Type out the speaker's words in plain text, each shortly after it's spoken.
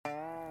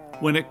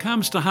When it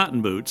comes to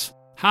hunting boots,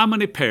 how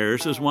many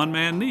pairs does one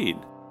man need?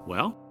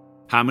 Well,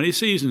 how many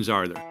seasons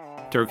are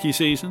there? Turkey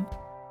season?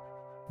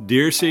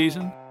 Deer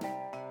season?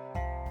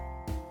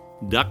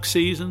 Duck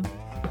season?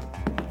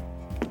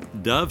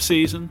 Dove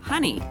season?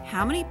 Honey,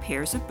 how many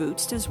pairs of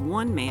boots does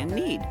one man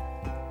need?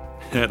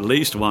 At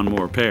least one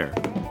more pair.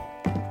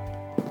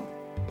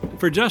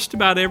 For just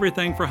about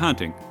everything for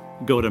hunting,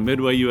 go to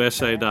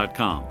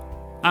MidwayUSA.com.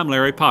 I'm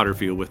Larry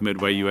Potterfield with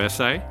Midway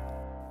USA.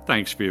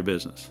 Thanks for your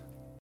business.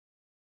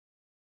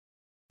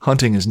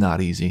 Hunting is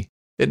not easy.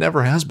 It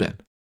never has been.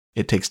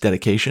 It takes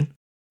dedication,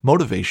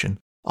 motivation,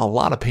 a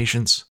lot of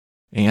patience,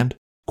 and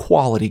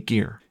quality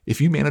gear. If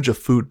you manage a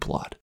food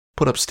plot,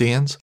 put up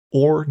stands,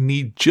 or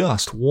need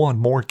just one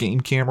more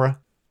game camera,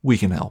 we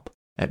can help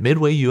at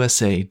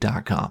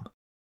MidwayUSA.com.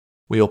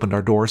 We opened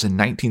our doors in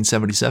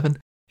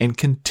 1977 and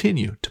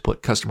continue to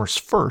put customers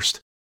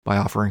first by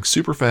offering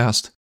super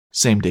fast,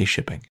 same-day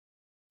shipping.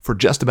 For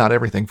just about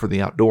everything for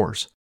the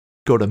outdoors,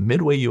 go to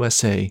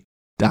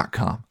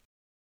MidwayUSA.com.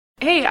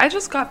 Hey, I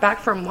just got back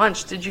from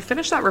lunch. Did you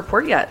finish that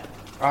report yet?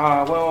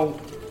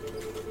 Well,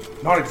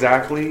 not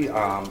exactly.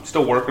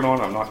 Still working on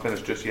it. I'm not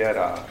finished just yet.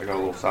 I got a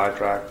little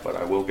sidetracked, but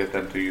I will get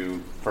them to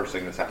you first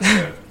thing this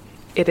afternoon.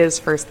 It is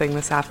first thing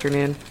this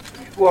afternoon.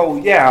 Well,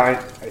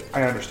 yeah,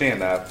 I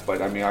understand that,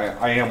 but I mean,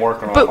 I am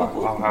working on it.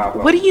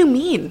 What do you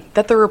mean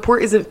that the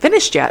report isn't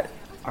finished yet?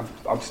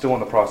 I'm still in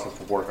the process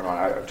of working on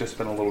it. I've just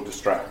been a little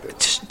distracted.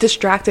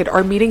 Distracted?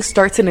 Our meeting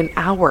starts in an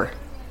hour.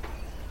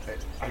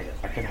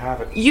 I can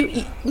have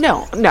it.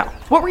 No.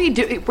 What were you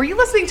doing? Were you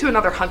listening to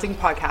another hunting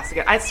podcast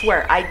again? I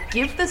swear, I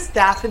give the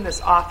staff in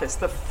this office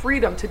the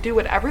freedom to do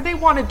whatever they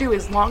want to do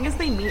as long as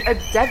they meet a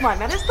deadline.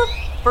 That is the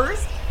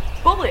first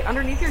bullet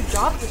underneath your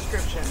job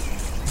description.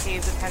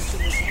 Pays attention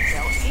to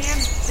detail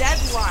and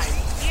deadline.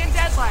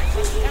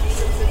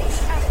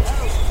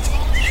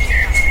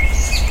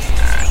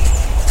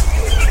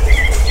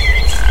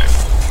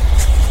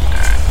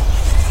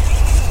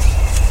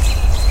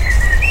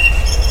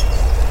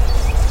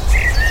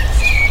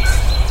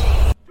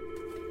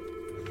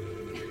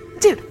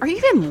 Dude, are you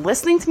even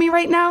listening to me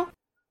right now?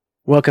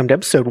 Welcome to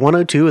episode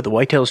 102 of the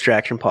Whitetail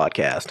Distraction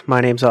Podcast.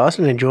 My name's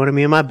Austin, and joining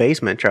me in my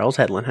basement, Charles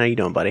Hedlund. How you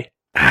doing, buddy?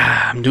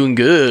 I'm doing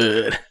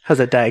good. How's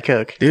that Diet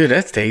Coke? Dude,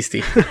 that's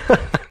tasty.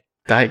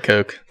 Diet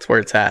Coke. That's where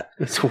it's at.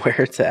 That's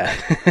where it's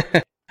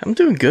at. I'm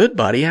doing good,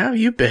 buddy. How have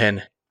you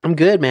been? I'm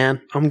good,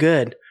 man. I'm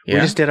good. Yeah?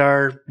 We just did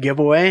our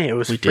giveaway. It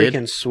was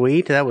freaking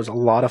sweet. That was a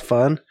lot of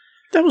fun.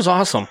 That was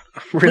awesome.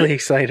 I'm really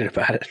excited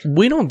about it.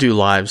 We don't do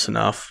lives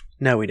enough.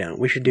 No, we don't.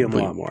 We should do them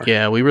a lot more.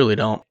 Yeah, we really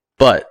don't.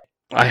 But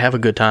I have a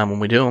good time when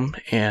we do them,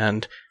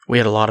 and we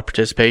had a lot of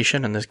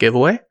participation in this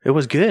giveaway. It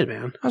was good,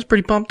 man. I was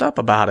pretty pumped up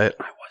about it.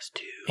 I was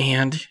too.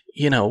 And,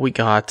 we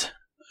got,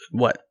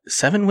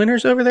 7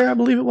 winners over there, I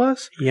believe it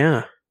was?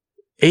 Yeah.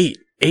 8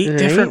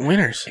 different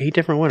winners. 8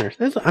 different winners.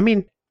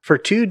 For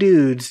 2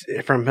 dudes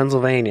from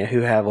Pennsylvania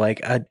who have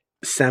a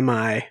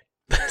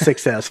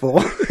semi-successful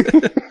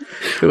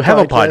who have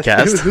a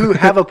podcast. Who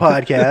have a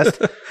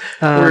podcast.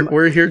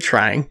 We're here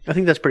trying. I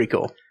think that's pretty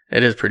cool.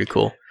 It is pretty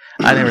cool.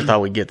 I never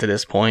thought we'd get to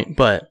this point,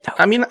 but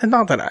I mean,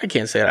 not that I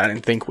can't say that I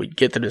didn't think we'd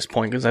get to this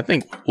point, because I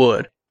think we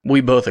would.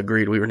 We both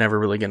agreed we were never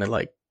really going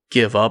to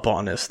give up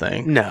on this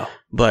thing. No.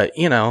 But,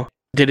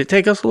 did it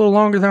take us a little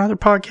longer than other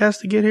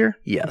podcasts to get here?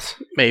 Yes.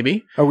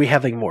 Maybe. Are we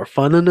having more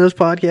fun on those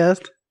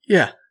podcasts?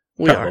 Yeah,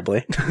 we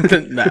Probably.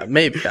 are. Nah,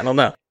 maybe. I don't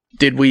know.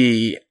 Did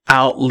we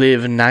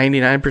outlive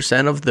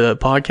 99% of the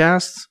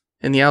podcasts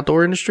in the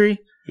outdoor industry?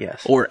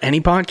 Yes. Or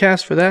any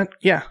podcast for that?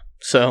 Yeah.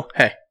 So,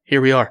 hey, here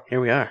we are. Here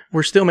we are.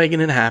 We're still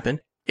making it happen.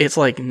 It's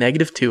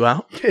 -2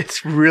 out.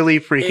 It's really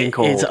freaking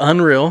cold. It's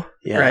unreal,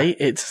 yeah. Right?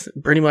 It's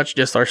pretty much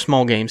just our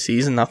small game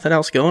season. Nothing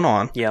else going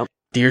on. Yep.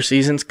 Deer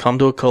season's come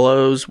to a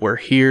close. We're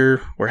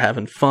here. We're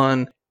having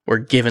fun. We're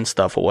giving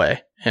stuff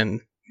away.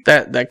 And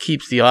that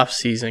keeps the off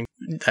season.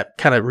 That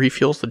kind of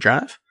refuels the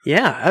drive.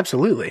 Yeah,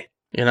 absolutely.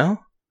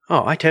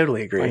 Oh, I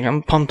totally agree.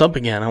 I'm pumped up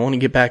again. I want to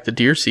get back to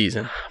deer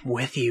season. I'm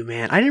with you,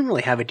 man. I didn't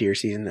really have a deer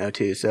season, though,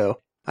 too. So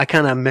I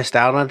kind of missed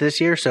out on it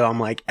this year. So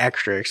I'm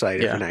extra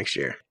excited for next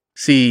year.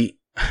 See,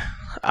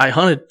 I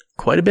hunted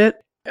quite a bit.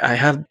 I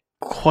had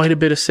quite a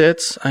bit of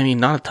sits. I mean,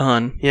 not a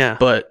ton. Yeah.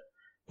 But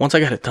once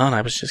I got it done,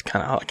 I was just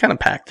kind of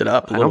packed it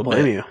up a little bit. I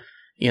don't blame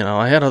you.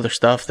 I had other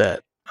stuff that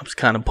I was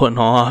kind of putting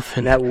off.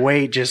 And that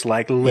weight just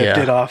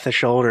lifted off the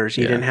shoulders.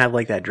 You didn't have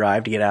that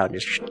drive to get out and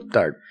just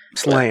start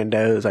slaying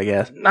does, I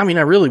guess. I mean,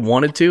 I really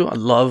wanted to. I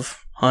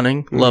love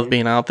hunting, love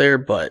being out there,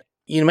 but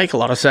you make a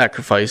lot of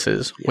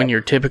sacrifices when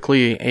you're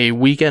typically a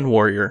weekend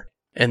warrior,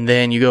 and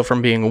then you go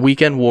from being a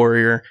weekend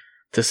warrior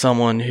to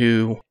someone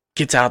who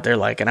gets out there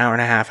an hour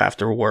and a half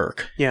after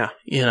work. Yeah.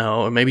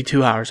 Or maybe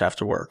 2 hours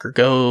after work, or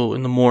go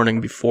in the morning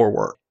before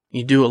work.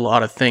 You do a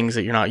lot of things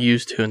that you're not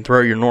used to and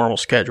throw your normal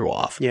schedule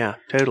off. Yeah,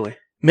 totally.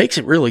 Makes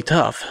it really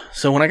tough.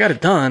 So when I got it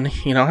done,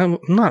 I'm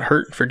not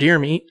hurting for deer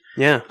meat.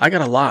 Yeah. I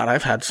got a lot.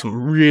 I've had some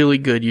really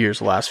good years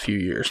the last few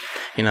years.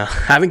 I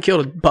haven't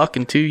killed a buck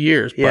in 2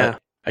 years, but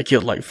I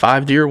killed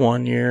 5 deer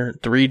one year,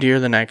 3 deer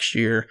the next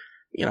year.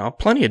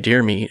 Plenty of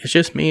deer meat. It's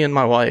just me and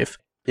my wife.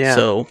 Yeah.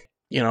 So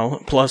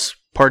plus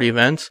party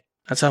events.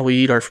 That's how we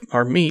eat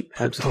our meat.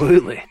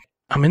 Absolutely.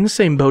 I'm in the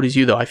same boat as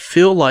you, though. I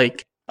feel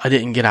like I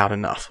didn't get out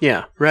enough.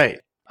 Yeah, right.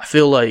 I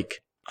feel like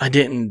I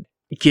didn't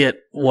get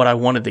what I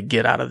wanted to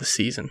get out of the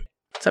season.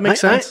 Does that make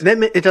sense?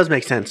 It does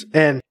make sense.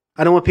 And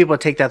I don't want people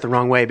to take that the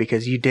wrong way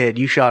because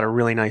you shot a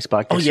really nice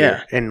buck this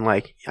year. And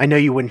I know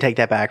you wouldn't take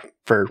that back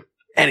for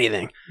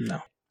anything.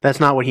 No. That's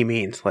not what he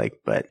means.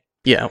 But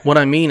yeah, what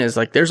I mean is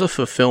there's a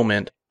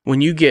fulfillment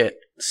when you get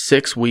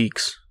 6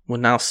 weeks,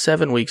 now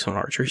 7 weeks on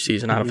archery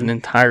season out of an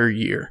entire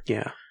year.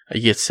 Yeah.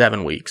 You get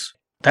 7 weeks.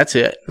 That's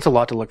it. That's a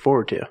lot to look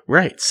forward to.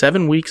 Right.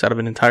 7 weeks out of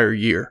an entire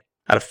year.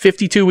 Out of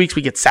 52 weeks,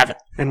 we get 7.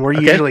 And we're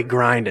usually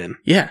grinding.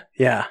 Yeah.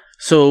 Yeah.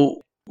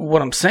 So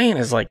what I'm saying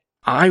is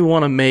I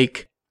want to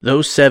make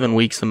those 7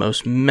 weeks the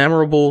most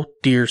memorable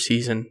deer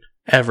season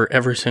ever,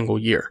 every single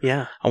year.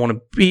 Yeah. I want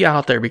to be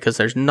out there because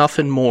there's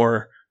nothing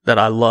more that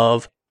I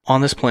love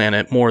on this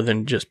planet more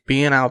than just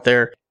being out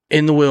there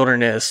in the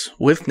wilderness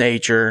with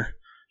nature.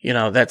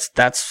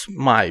 That's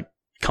my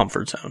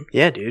comfort zone.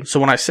 Yeah, dude. So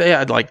when I say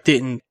I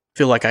didn't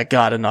feel like I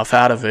got enough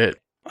out of it,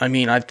 I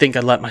mean, I think I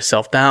let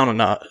myself down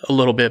a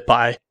little bit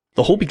by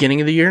the whole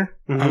beginning of the year.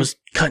 I was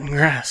cutting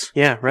grass.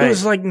 Yeah, right. It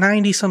was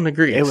 90-some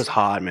degrees. It was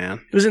hot,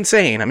 man. It was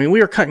insane. I mean, we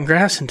were cutting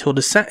grass until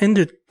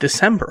into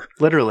December.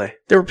 Literally.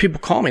 There were people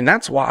calling me. And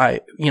that's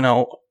why,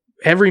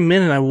 every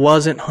minute I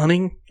wasn't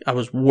hunting, I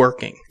was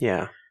working.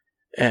 Yeah.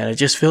 And it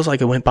just feels like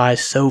it went by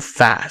so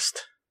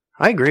fast.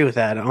 I agree with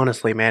that,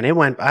 honestly, man.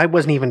 I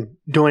wasn't even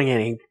doing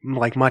any,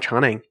 much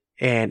hunting,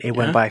 and it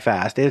went by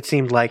fast. It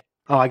seemed like,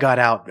 I got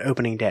out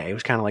opening day. It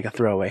was kind of like a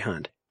throwaway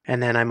hunt.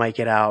 And then I might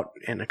get out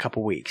in a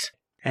couple weeks.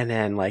 And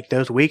then,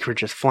 those weeks were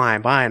just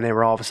flying by, and they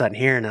were all of a sudden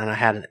here, and then I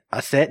had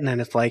a sit, and then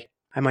it's I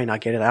might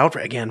not get it out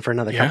again for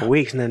another couple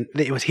weeks. And then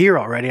it was here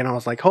already, and I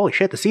was like, holy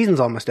shit, the season's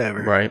almost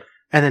over. Right.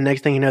 And then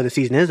next thing you know, the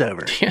season is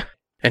over. Yeah.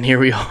 And here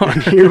we are.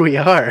 And here we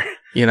are.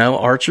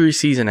 Archery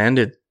season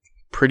ended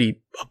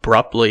pretty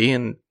abruptly,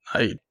 and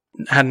I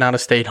had an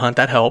out-of-state hunt.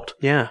 That helped.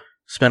 Yeah.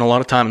 Spent a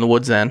lot of time in the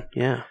woods then.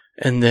 Yeah.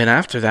 And then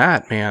after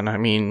that, man, I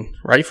mean,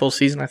 rifle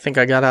season, I think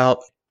I got out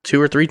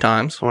 2 or 3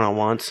 times. I went out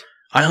once.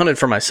 I hunted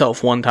for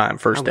myself one time,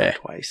 first day.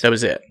 Twice. That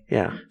was it.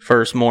 Yeah.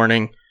 First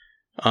morning.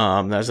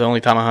 That was the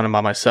only time I hunted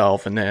by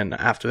myself. And then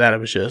after that, it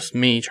was just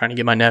me trying to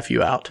get my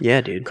nephew out.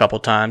 Yeah, dude. A couple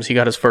times. He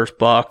got his first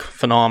buck.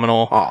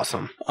 Phenomenal.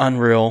 Awesome.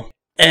 Unreal.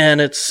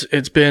 And it's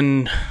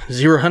been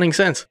 0 hunting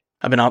since.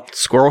 I've been out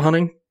squirrel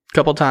hunting a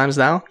couple times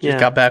now. Yeah. Just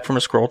got back from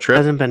a squirrel trip.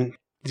 Hasn't been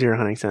 0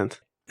 hunting since.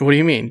 What do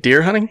you mean?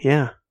 Deer hunting?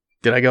 Yeah.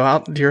 Did I go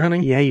out deer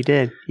hunting? Yeah, you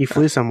did. You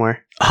flew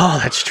somewhere. Oh,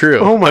 that's true.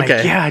 Oh my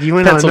God. You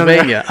went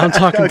Pennsylvania. on I'm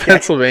talking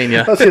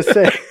Pennsylvania. I was going to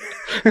say.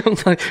 I'm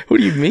like, what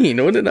do you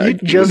mean? What did I do?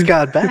 You just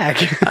got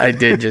back. I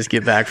did just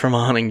get back from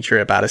a hunting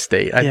trip out of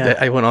state.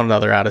 I went on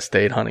another out of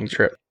state hunting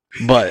trip.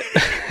 But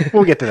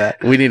we'll get to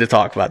that. We need to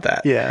talk about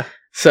that. Yeah.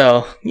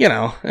 So,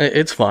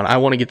 it's fun. I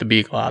want to get the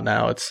beagle out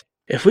now.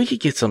 If we could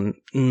get some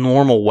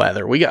normal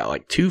weather, we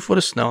got 2 foot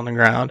of snow on the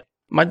ground.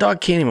 My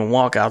dog can't even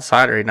walk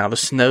outside right now. The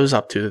snow's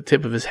up to the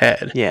tip of his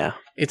head. Yeah.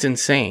 It's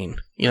insane.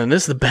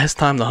 This is the best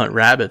time to hunt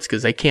rabbits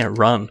because they can't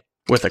run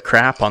with a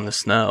crap on the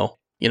snow.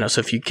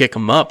 So if you kick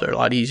them up, they're a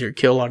lot easier to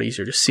kill, a lot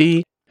easier to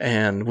see.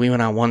 And we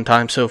went out one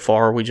time so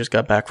far. We just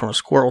got back from a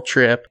squirrel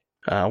trip.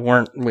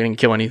 We didn't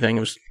kill anything.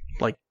 It was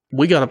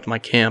we got up to my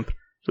camp.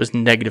 It was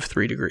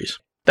 -3 degrees.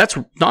 That's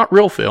not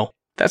real, Phil.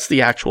 That's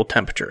the actual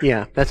temperature.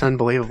 Yeah, that's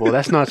unbelievable.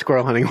 That's not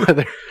squirrel hunting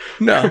weather.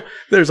 No,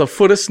 there's a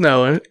foot of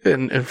snow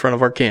in front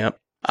of our camp.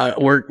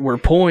 We're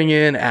pulling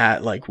in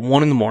at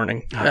 1 in the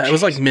morning. It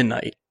was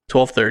midnight,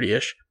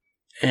 12:30ish,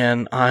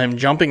 and I'm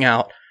jumping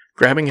out,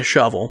 grabbing a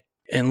shovel,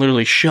 and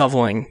literally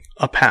shoveling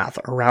a path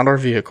around our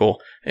vehicle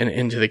and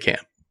into the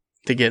camp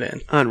to get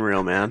in.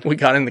 Unreal, man. We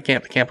got in the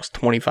camp. The camp was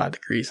 25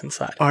 degrees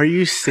inside. Are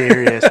you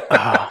serious?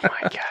 Oh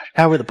my gosh!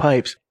 How were the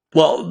pipes?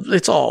 Well,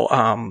 it's all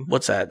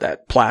what's that?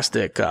 That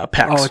plastic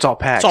PEX. Oh, it's all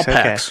PEX. It's all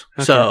PEX.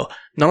 Okay. So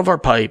none of our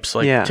pipes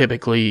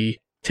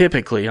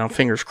typically,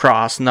 fingers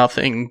crossed,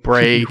 nothing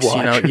breaks.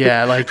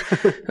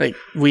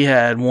 We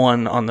had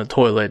one on the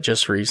toilet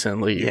just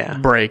recently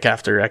break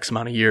after X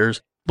amount of years,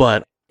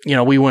 but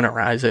we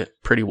winterize it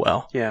pretty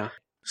well. Yeah.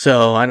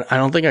 So I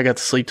don't think I got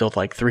to sleep till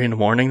 3 in the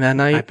morning that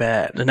night. I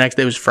bet. The next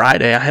day was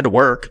Friday. I had to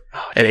work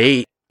at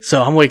 8.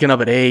 So I'm waking up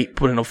at 8,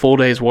 putting a full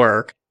day's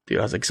work. Dude,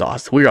 I was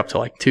exhausted. We were up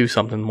till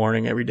 2-something in the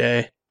morning every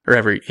day. Or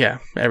every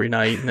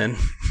night, and then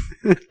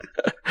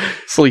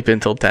sleep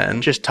until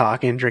 10. Just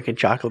talking, drinking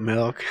chocolate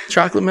milk.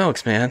 Chocolate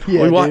milks, man.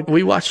 Yeah,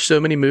 we watch so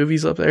many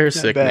movies up there. It's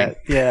sickening.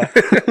 Yeah.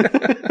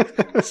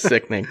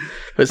 Sickening.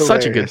 But it's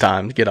such a good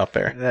time to get up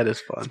there. That is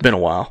fun. It's been a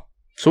while.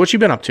 So what you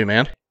been up to,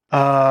 man?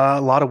 A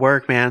lot of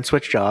work, man.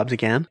 Switch jobs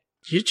again.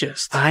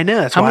 I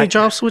know. That's how many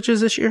job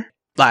switches this year?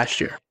 Last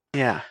year.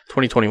 Yeah.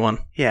 2021.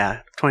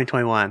 Yeah,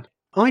 2021.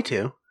 Only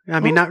 2. I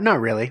mean,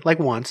 not really.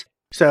 Once.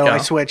 So I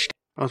switched.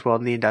 I was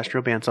welding the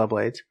industrial bandsaw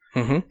blades.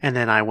 Mm-hmm. And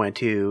then I went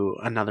to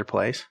another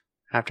place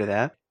after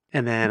that.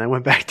 And then I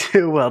went back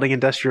to welding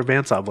industrial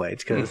bandsaw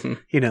blades because,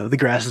 the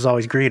grass is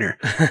always greener.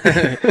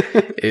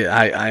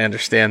 I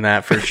understand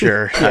that for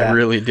sure. I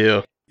really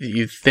do.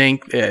 you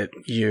think that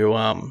you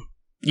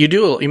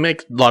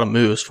make a lot of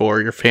moves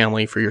for your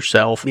family, for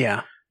yourself.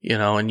 Yeah. You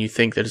know, and you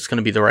think that it's going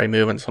to be the right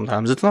move, and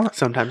sometimes it's not.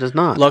 Sometimes it's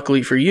not.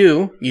 Luckily for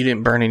you, you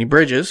didn't burn any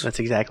bridges, That's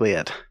exactly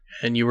it.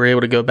 and you were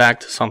able to go back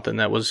to something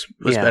that was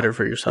Yeah. better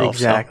for yourself.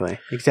 Exactly.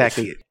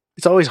 Exactly.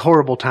 It's always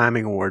horrible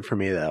timing award for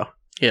me, though.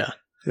 So, yeah.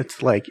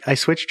 It's like I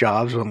switch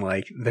jobs when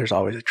like there's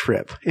always a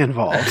trip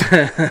involved.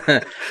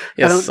 Yeah,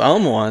 don't-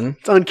 someone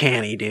It's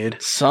uncanny, dude.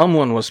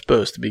 was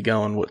supposed to be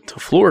going to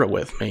Florida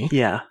with me,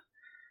 Yeah.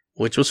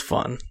 which was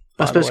fun.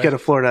 I was supposed to go to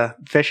Florida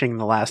fishing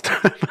the last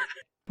time.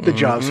 The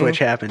job Mhm. switch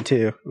happened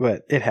too,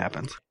 but it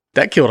happens.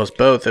 That killed us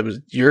both. It was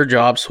your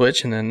job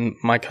switch, and then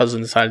my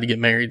cousin decided to get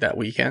married that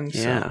weekend.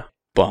 So, Yeah.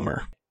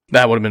 bummer.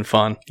 That would have been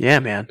fun. Yeah,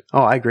 man.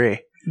 Oh, I agree.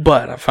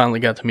 But I finally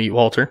got to meet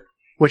Walter.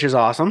 Which is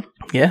awesome.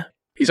 Yeah,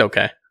 he's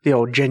okay. The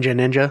old Ginger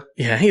Ninja,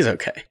 Yeah, he's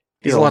okay.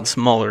 He's The a lot old-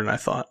 smaller than I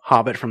thought.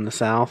 Hobbit from the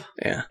South.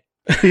 Yeah.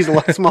 He's a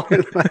lot smaller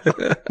than I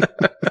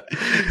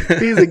thought.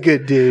 He's a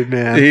good dude,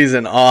 man. He's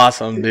an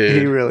awesome dude.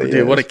 He really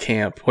Dude, is. what a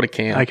camp. What a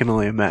camp. I can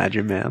only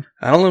imagine, man.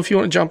 I don't know if you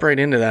want to jump right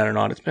into that or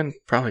not. It's been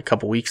probably a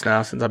couple weeks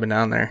now since I've been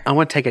down there. I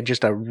want to take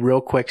just a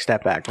real quick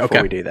step back before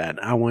Okay. we do that.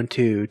 I want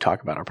to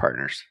talk about our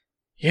partners.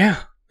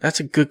 Yeah, that's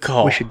a good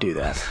call. We should do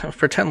that.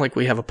 Pretend like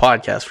we have a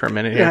podcast for a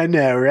minute Yeah, I here.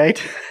 know,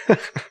 right?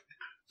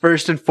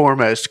 First and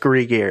foremost,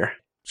 Scree Gear.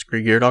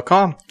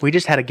 ScreeGear.com. We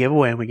just had a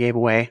giveaway and we gave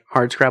away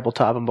hard scrabble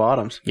top and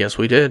bottoms. Yes,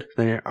 we did.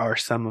 They are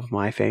some of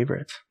my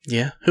favorites.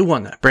 Yeah. Who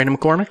won that? Brandon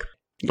McCormick?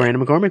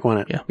 Brandon McCormick won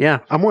it. Yeah. Yeah.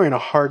 I'm wearing a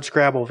hard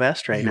scrabble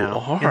vest right You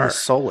now. In are. the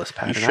soulless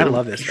pattern. I should've-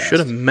 love this you vest. should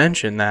have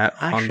mentioned that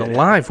I on the should've.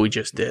 live we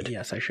just did.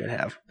 Yes, I should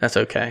have. That's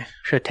okay.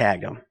 Should have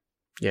tagged them.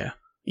 Yeah.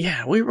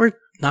 Yeah, we're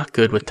not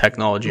good with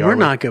technology, are We're we?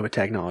 not good with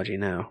technology,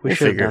 no. We We'll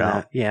should have figure it done out.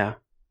 that. Yeah.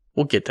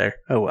 We'll get there.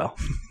 Oh, well.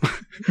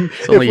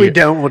 It's If only we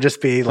don't, we'll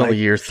just be it's only like,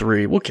 year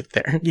 3. We'll get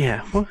there.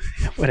 yeah, well,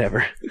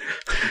 whatever.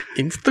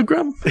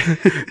 Instagram?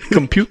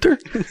 Computer?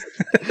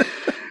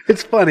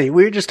 It's funny.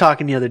 We were just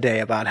talking the other day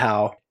about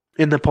how,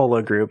 in the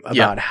polo group, about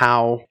Yeah.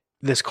 how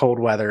this cold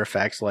weather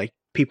affects like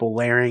people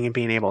layering and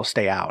being able to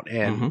stay out.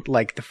 And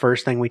like the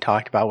first thing we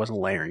talked about was a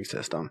layering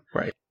system.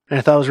 Right. And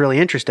I thought it was really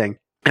interesting.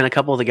 And a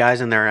couple of the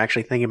guys in there are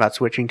actually thinking about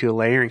switching to a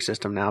layering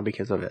system now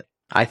because of it.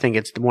 I think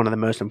it's one of the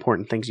most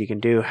important things you can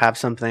do. Have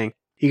something,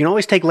 you can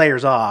always take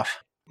layers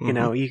off. You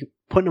know,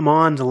 putting them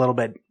on is a little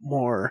bit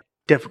more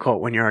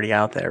difficult when you're already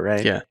out there,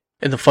 right? Yeah.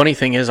 And the funny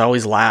thing is, I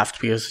always laughed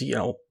because, you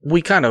know,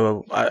 we kind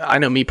of, I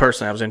know me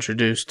personally, I was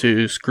introduced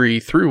to Scree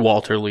through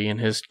Walter Lee and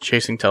his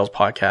Chasing Tails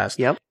podcast.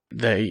 Yep.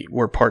 They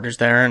were partners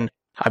there, and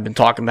I've been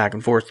talking back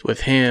and forth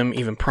with him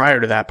even prior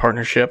to that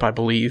partnership, I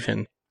believe.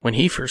 And when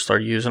he first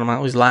started using them, I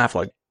always laugh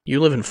like, you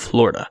live in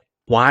Florida.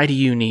 Why do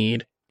you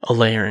need a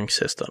layering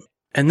system?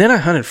 And then I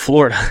hunted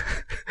Florida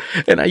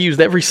and I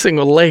used every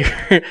single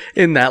layer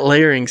in that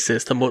layering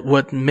system. But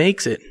what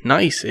makes it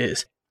nice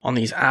is on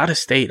these out of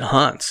state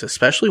hunts,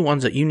 especially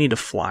ones that you need to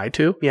fly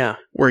to, Yeah.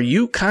 where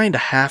you kind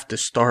of have to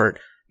start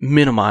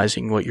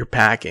minimizing what you're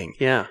packing.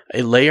 Yeah.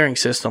 A layering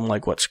system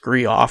like what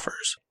Scree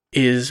offers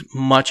is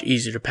much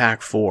easier to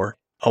pack for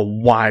a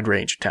wide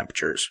range of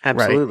temperatures. right?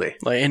 Absolutely.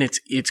 Like, and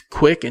it's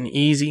quick and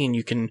easy, and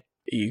you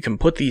can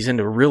put these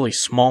into really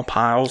small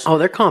piles. Oh,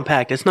 they're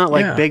compact. It's not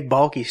like Yeah. big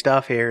bulky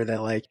stuff here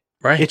that like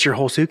right. it's your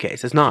whole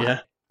suitcase. It's not. Yeah.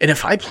 And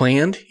if I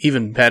planned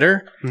even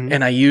better, Mhm.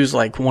 and I use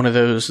like one of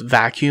those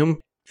vacuum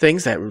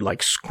things that would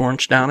like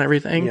scrunch down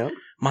everything, Yep.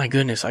 my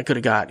goodness, I could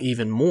have got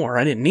even more.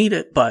 I didn't need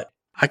it, but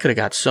I could have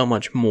got so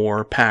much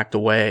more packed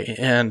away.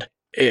 And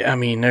I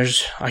mean,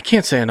 I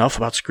can't say enough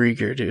about Scree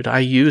Gear, dude. I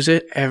use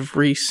it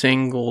every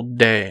single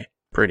day,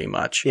 pretty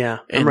much. Yeah.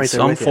 I'm In right there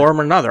some with you. form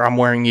or another. I'm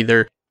wearing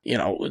either, you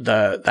know,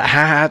 the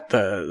hat,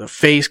 the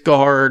face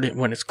guard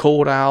when it's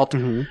cold out.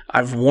 Mhm.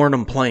 I've worn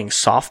them playing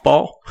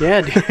softball.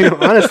 Yeah, dude,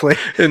 honestly.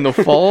 In the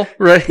fall,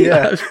 right?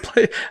 Yeah.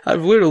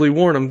 I've literally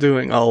worn them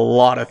doing a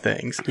lot of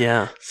things.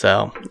 Yeah.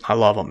 So I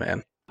love them,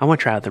 man. I want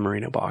to try out the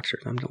merino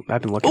boxers.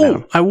 I've been looking at Oh,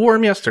 them. I wore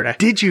them yesterday.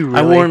 Did you really?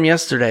 I wore them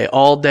yesterday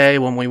all day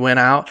when we went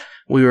out.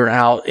 We were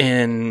out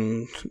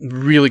in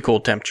really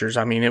cold temperatures.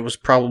 I mean, it was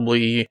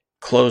probably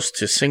close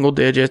to single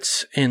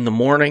digits in the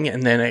morning.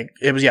 And then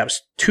it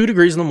was 2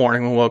 degrees in the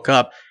morning when we woke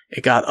up.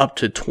 It got up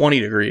to 20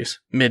 degrees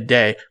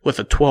midday with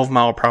a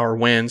 12-mile-per-hour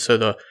wind. So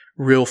the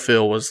real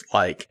feel was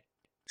like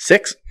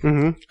 6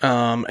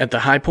 Mm-hmm. at the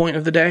high point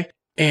of the day.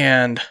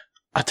 And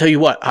I'll tell you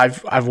what,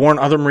 I've worn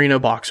other merino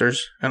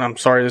boxers, and I'm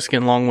sorry this is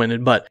getting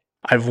long-winded, but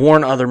I've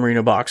worn other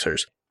merino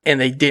boxers, and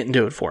they didn't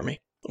do it for me.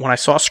 When I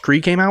saw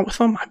Scree came out with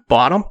them, I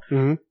bought them,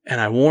 Mm-hmm.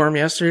 and I wore them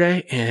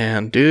yesterday,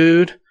 and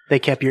dude, They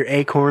kept your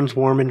acorns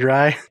warm and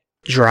dry.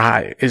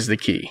 dry is the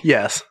key.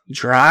 Yes.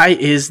 Dry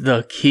is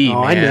the key,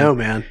 Oh, man. I know,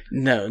 man.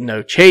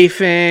 No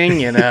chafing,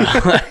 you know.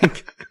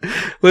 Like,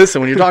 listen,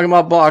 when you're talking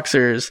about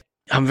boxers,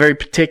 I'm very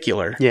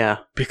particular, Yeah,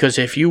 because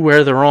if you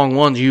wear the wrong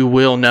ones, you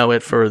will know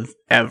it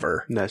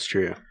forever. that's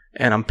true.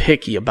 And I'm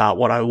picky about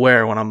what I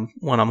wear when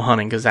I'm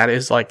hunting, because that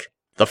is like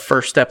the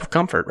first step of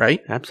comfort, right?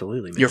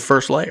 Absolutely, man. Your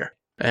first layer.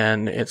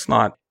 And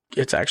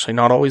it's actually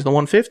not always the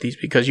 150s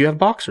because you have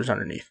boxers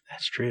underneath.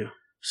 That's true.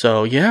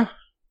 So yeah,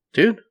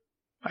 dude,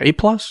 A+.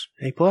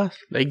 A+.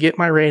 They get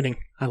my rating.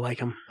 I like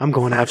them. I'm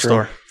going 5 after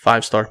star. 'em.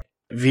 5 star.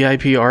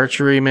 VIP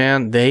Archery,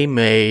 man, they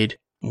made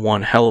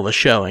one hell of a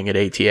showing at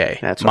ATA.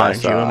 That's what I mind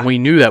you, saw. and we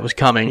knew that was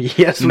coming.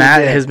 Yes, we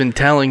Matt did. has been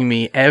telling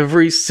me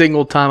every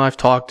single time I've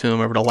talked to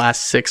him over the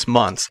last 6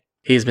 months.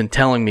 He's been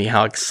telling me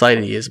how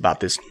excited he is about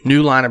this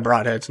new line of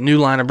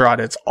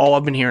broadheads, all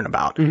I've been hearing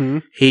about. Mm-hmm.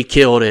 He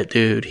killed it,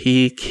 dude.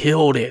 He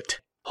killed it.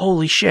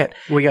 Holy shit.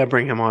 We got to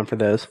bring him on for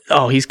those.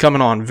 Oh, he's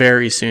coming on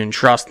very soon.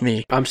 Trust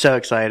me. I'm so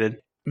excited.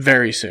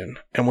 Very soon.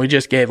 And we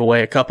just gave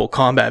away a couple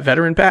combat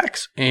veteran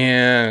packs,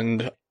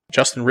 and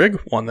Justin Rigg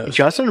won those.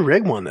 Justin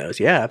Rigg won those.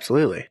 Yeah,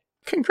 absolutely.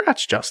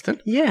 Congrats,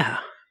 Justin. Yeah.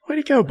 Way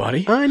to go,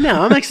 buddy. I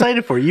know. I'm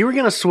excited for you. You were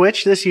going to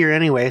switch this year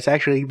anyway. It's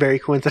actually very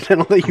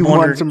coincidental that you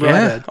won some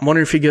broadhead. I'm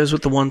wondering if he goes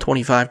with the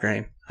 125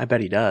 grain. I bet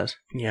he does.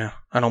 Yeah,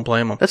 I don't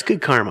blame him. That's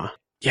good karma.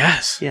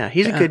 Yes. Yeah,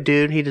 he's a good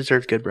dude. He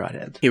deserves good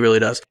broadheads. He really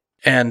does.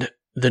 And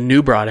the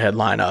new broadhead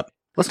lineup.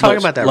 Let's talk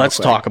about that real Let's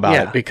quick. talk about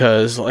Yeah. it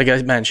because, like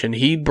I mentioned,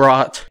 he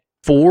brought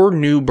 4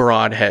 new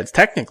broadheads,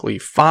 technically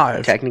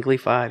 5 Technically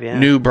 5, yeah.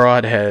 new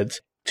broadheads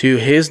to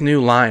his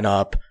new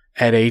lineup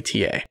at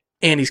ATA.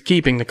 And he's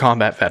keeping the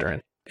combat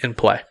veteran in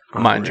play,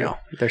 mind you. Unreal.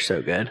 They're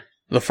so good.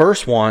 The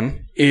first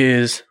one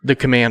is the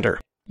Commander.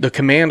 The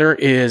Commander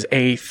is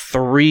a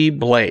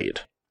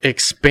 3-blade,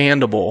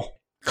 expandable,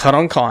 cut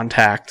on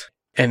contact,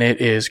 and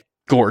it is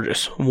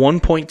gorgeous.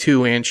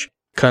 1.2 inch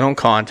cut on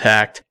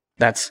contact.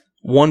 That's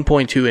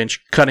 1.2 inch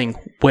cutting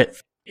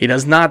width. He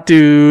does not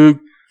do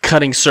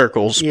cutting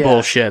circles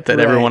bullshit that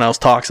everyone else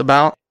talks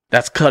about.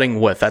 That's cutting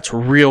width. That's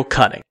real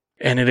cutting.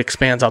 And it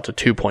expands out to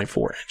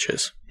 2.4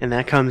 inches. And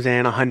that comes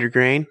in 100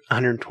 grain,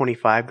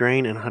 125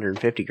 grain, and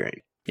 150 grain.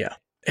 Yeah.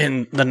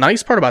 And the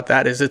nice part about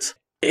that is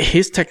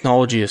his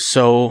technology is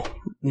so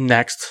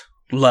next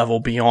level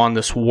beyond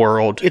this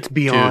world. It's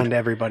beyond dude.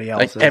 everybody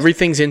else's. Like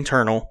everything's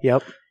internal.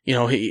 Yep. You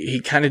know,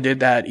 he kind of did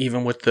that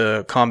even with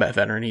the combat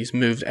veteran. He's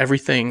moved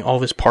everything, all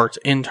of his parts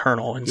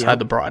internal inside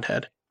the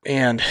broadhead.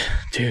 And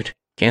dude,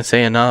 can't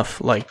say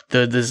enough. Like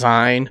the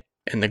design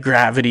and the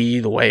gravity,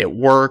 the way it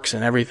works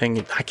and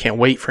everything. I can't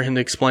wait for him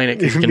to explain it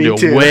because he can Me do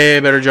too. a way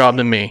better job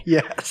than me.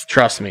 Yes.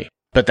 Trust me.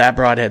 But that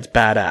broadhead's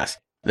badass.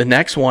 The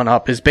next one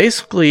up is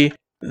basically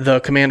the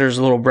Commander's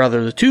little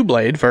brother, the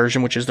 2-blade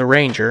version, which is the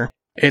Ranger.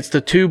 It's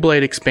the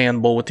 2-blade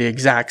expandable with the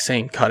exact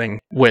same cutting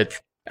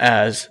width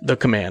as the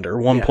Commander,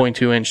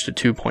 1.2 inch to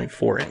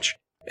 2.4 inch.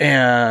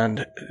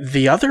 And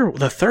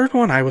the third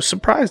one I was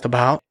surprised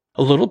about,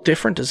 a little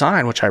different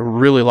design, which I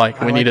really like.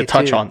 We need to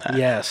touch on that.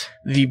 Yes.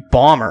 The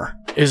Bomber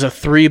is a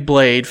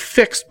 3-blade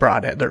fixed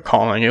broadhead, they're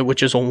calling it,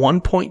 which is a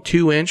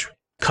 1.2 inch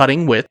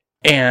cutting width.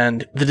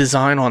 And the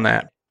design on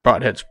that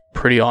broadhead's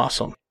pretty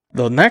awesome.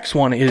 The next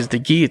one is the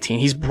Guillotine.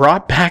 He's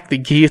brought back the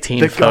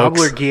Guillotine, The folks.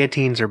 Gobbler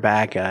guillotines are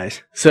back,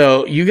 guys.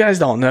 So you guys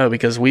don't know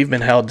because we've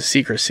been held to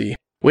secrecy.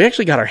 We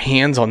actually got our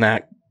hands on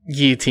that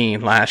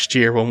Guillotine last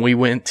year when we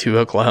went to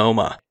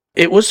Oklahoma.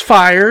 It was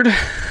fired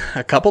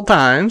a couple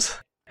times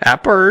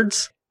at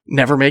birds.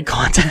 Never made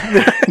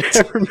contact.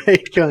 Never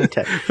made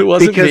contact. It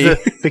wasn't me.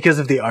 Because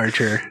of the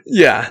archer.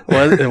 Yeah,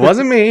 it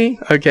wasn't me.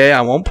 Okay, I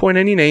won't point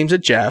any names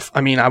at Jeff.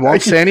 I mean, I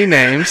won't say any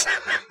names.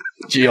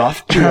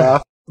 Geoff.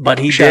 But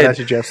he Shout did. out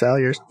to Jeff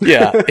Salyers.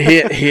 Yeah,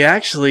 he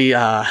actually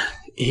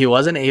he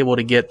wasn't able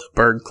to get the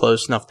bird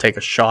close enough to take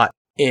a shot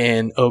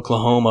in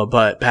Oklahoma,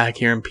 but back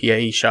here in PA,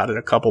 he shot at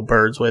a couple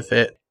birds with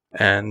it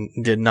and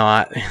did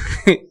not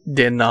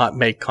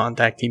make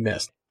contact. He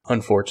missed,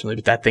 unfortunately.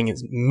 But that thing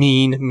is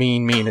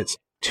mean. It's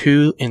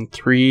 2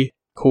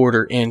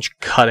 3/4 inch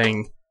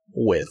cutting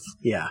width.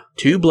 Yeah.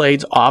 2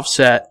 blades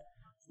offset,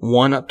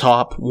 one up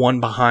top, one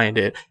behind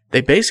it.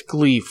 They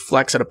basically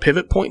flex at a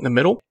pivot point in the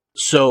middle.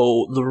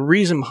 So the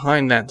reason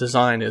behind that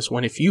design is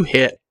if you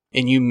hit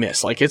and you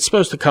miss, like it's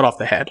supposed to cut off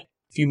the head.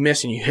 If you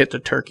miss and you hit the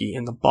turkey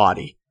in the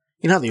body,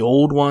 you know how the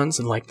old ones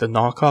and like the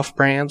knockoff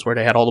brands where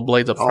they had all the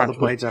blades up All front, the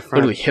blades up front.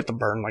 literally hit the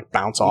bird and like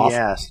bounce off.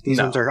 Yes. These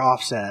No. ones are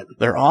offset.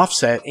 They're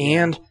offset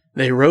and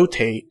they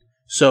rotate,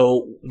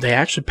 so they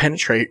actually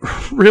penetrate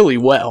really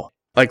well.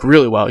 Like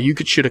really well. You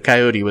could shoot a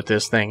coyote with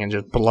this thing and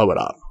just blow it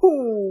up.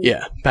 Ooh.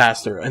 Yeah,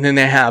 pass through. And then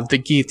they have the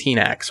Guillotine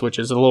X, which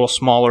is a little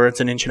smaller. It's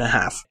 1.5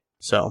 inches.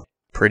 So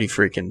pretty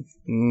freaking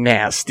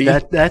nasty.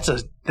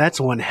 That's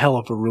one hell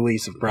of a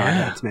release of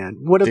broadheads, man.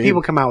 What do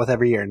people come out with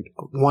every year?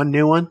 One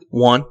new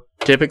one?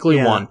 Typically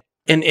Yeah. one.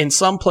 And in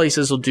some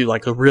places will do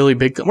like a really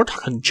big, we're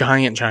talking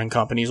giant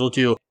companies will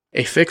do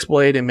a fixed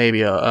blade and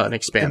maybe an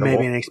expandable. And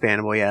maybe an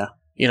expandable, yeah.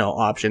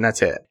 Option.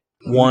 That's it.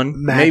 One,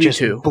 Matt maybe just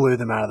 2. blew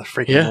them out of the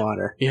freaking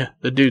water. Yeah,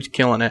 the dude's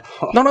killing it.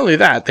 Not only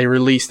that, they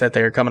released that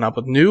they're coming up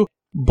with new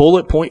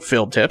bullet point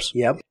field tips.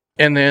 Yep.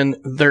 And then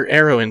their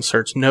arrow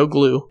inserts, no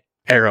glue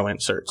arrow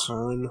inserts.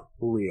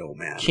 Unreal,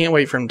 man. Can't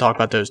wait for him to talk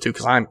about those two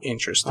because I'm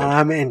interested.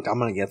 I'm going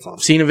to get some. I've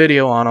seen a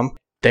video on them.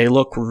 They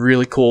look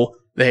really cool.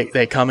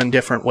 They come in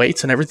different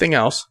weights and everything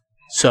else.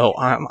 So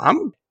I'm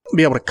going to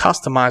be able to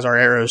customize our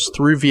arrows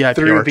through VIP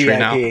archery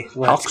now.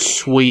 How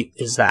sweet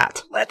is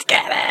that? Let's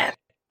get it.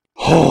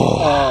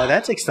 Oh,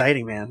 that's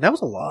exciting, man. That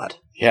was a lot.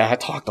 Yeah, I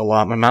talked a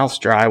lot. My mouth's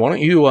dry. Why don't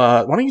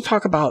you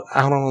talk about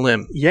Out on a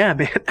Limb? Yeah,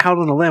 man, Out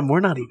on a Limb. We're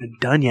not even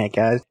done yet,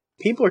 guys.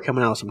 People are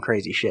coming out with some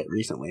crazy shit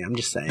recently. I'm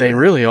just saying. They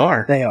really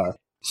are. They are.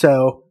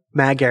 So,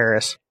 Matt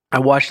Garris, I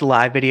watched a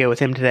live video with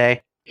him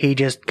today. He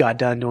just got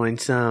done doing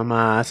some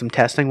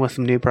testing with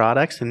some new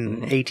products,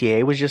 and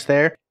ATA was just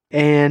there.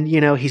 And,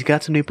 he's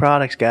got some new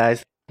products,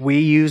 guys. We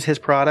use his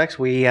products.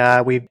 We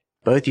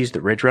both use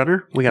the Ridge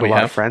Runner. We got a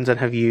lot of friends that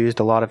have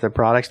used a lot of their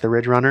products, the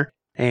Ridge Runner.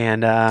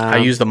 And I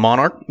use the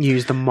Monarch.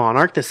 Use the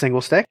Monarch, the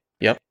single stick.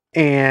 Yep.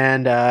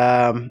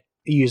 And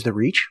use the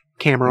Reach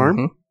camera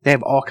arm. They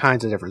have all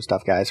kinds of different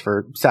stuff, guys,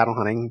 for saddle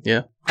hunting.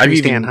 Yeah.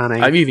 Stand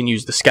hunting. I've even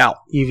used the Scout.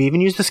 You've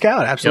even used the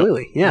Scout,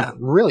 absolutely. Yep. Yeah,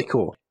 really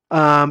cool.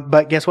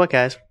 But guess what,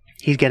 guys?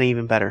 He's getting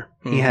even better.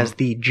 He has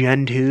the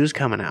Gen 2s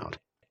coming out.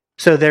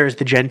 So there's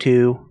the Gen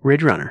 2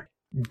 Ridge Runner.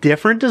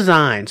 Different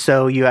design.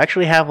 So you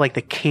actually have like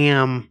the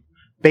cam,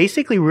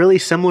 basically really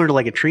similar to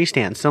like a tree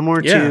stand.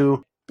 Similar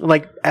to,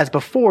 like as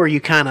before,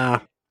 you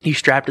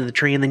strapped to the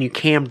tree and then you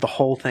cammed the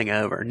whole thing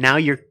over. Now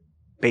you're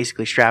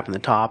basically strapping the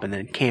top and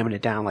then camming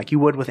it down like you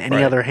would with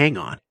any other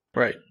hang-on.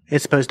 Right.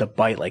 It's supposed to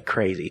bite like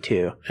crazy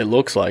too. It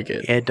looks like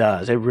it. It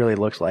does. It really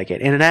looks like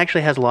it. And it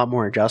actually has a lot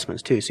more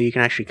adjustments too. So you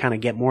can actually kind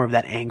of get more of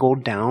that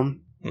angled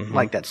down,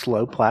 like that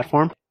slow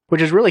platform,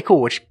 which is really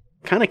cool, which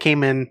kind of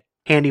came in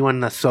handy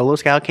when the Solo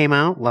Scout came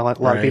out. A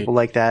lot of people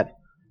like that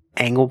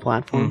angle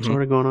platform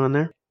sort of going on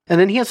there. And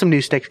then he has some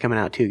new sticks coming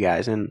out too,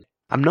 guys. And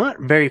I'm not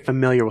very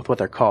familiar with what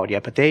they're called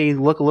yet, but they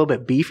look a little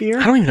bit beefier.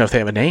 I don't even know if they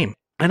have a name.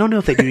 I don't know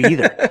if they do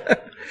either.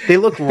 They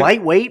look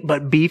lightweight,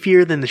 but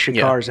beefier than the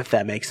Shikars, if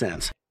that makes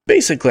sense.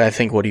 Basically, I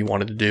think what he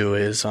wanted to do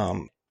is,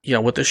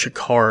 with the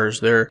Shikars,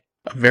 they're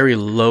a very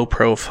low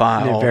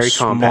profile, they're very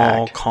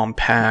small,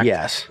 compact,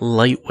 yes,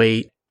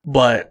 lightweight.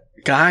 But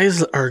guys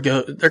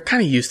they're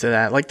kind of used to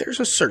that. Like, there's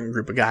a certain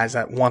group of guys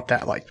that want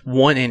that, like,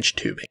 1-inch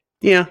tubing.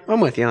 Yeah, I'm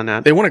with you on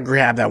that. They want to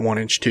grab that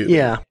 1-inch tubing.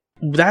 Yeah.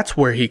 That's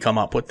where he come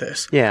up with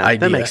this idea.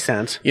 That makes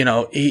sense.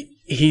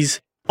 He's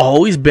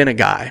always been a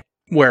guy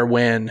where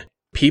when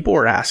people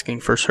are asking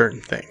for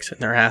certain things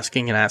and they're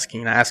asking and asking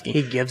and asking,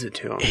 he gives it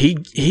to them.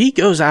 He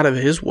goes out of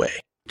his way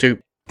to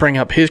bring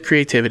up his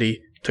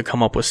creativity to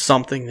come up with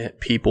something that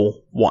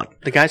people want.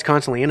 The guy's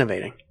constantly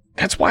innovating.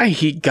 That's why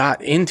he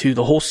got into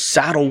the whole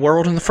saddle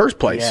world in the first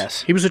place.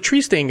 Yes. He was a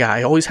tree stand guy.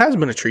 He always has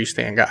been a tree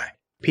stand guy.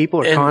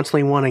 People are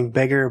constantly wanting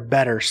bigger,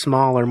 better,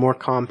 smaller, more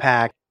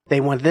compact. They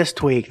want this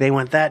tweak. They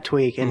want that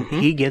tweak. And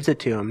he gives it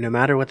to them no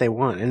matter what they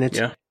want. And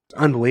it's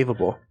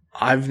unbelievable.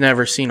 I've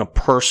never seen a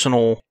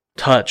personal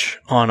touch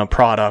on a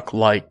product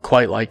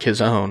quite like his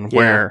own,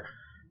 where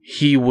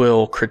he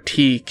will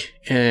critique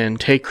and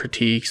take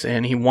critiques,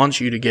 and he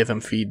wants you to give him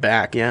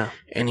feedback. Yeah.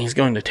 And he's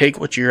going to take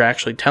what you're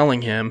actually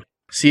telling him,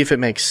 see if it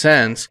makes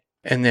sense,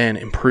 and then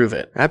improve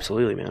it.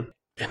 Absolutely, man.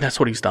 And that's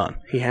what he's done.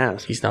 He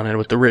has. He's done it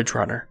with the Ridge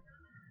Runner.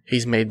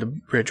 He's made the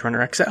Ridge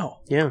Runner XL.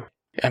 Yeah.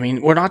 I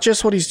mean, we're not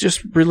just what he's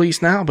just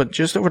released now, but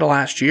just over the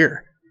last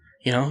year.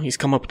 He's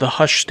come up with the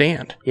Hush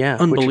stand. Yeah.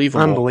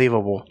 Unbelievable.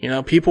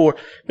 Unbelievable. People were,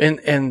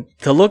 and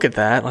to look at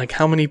that, like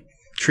how many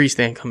tree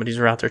stand companies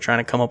are out there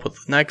trying to come up with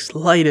the next,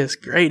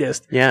 lightest,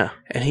 greatest. Yeah.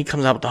 And he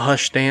comes out with the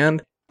Hush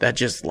stand that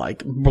just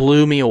like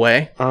blew me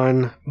away.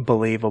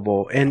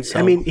 Unbelievable. And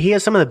I mean, he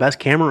has some of the best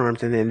camera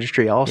arms in the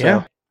industry also.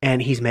 Yeah.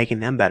 And he's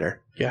making them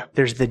better. Yeah.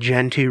 There's the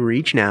Gen 2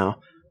 Reach now.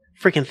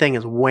 Freaking thing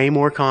is way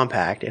more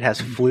compact. It has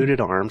fluted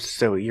arms,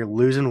 so you're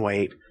losing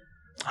weight.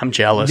 I'm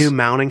jealous. New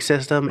mounting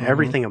system.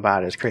 Everything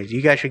about it is crazy.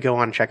 You guys should go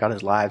on and check out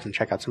his lives and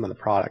check out some of the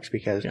products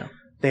because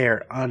they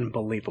are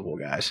unbelievable,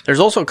 guys. There's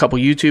also a couple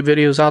YouTube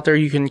videos out there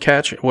you can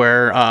catch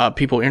where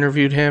people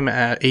interviewed him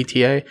at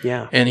ATA.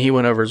 Yeah. And he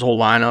went over his whole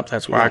lineup.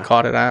 That's where I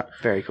caught it at.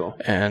 Very cool.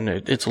 And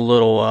it's a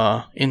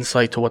little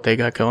insight to what they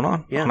got going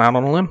on. Yeah. I'm out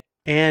on a limb.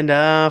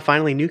 And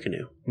finally, New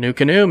Canoe. New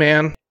Canoe,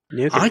 man.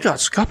 New Canoe. I got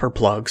scupper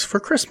plugs for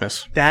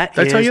Christmas. Did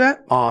I tell you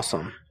that?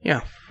 Awesome.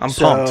 Yeah. I'm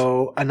pumped.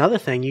 So another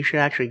thing, you should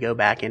actually go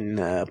back in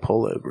the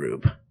Polo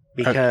group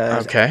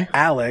because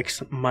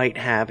Alex might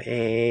have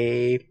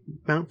a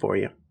mount for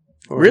you.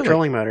 Or a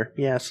trolling motor,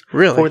 yes.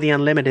 Really? For the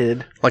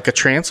Unlimited. Like a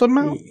transom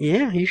mount?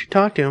 Yeah, you should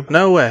talk to him.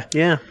 No way.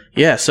 Yeah.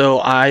 Yeah,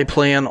 so I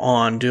plan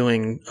on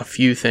doing a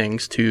few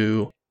things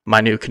to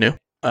my New Canoe.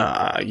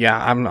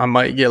 I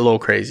might get a little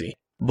crazy,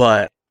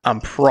 but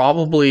I'm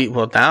probably,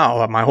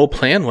 now my whole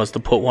plan was to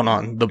put one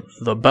on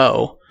the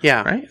bow.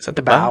 Yeah. Right? Is that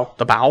the bow? bow?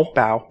 The bow?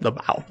 Bow. The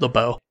bow. The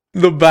bow.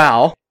 The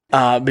bow,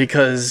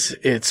 because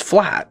it's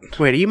flat.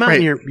 Wait, are you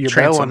mounting your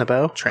bow on the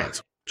bow?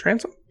 Transom.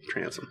 Transom?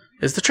 Transom.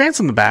 Is the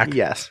transom the back?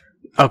 Yes.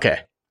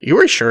 Okay. You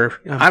were sure?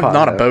 I'm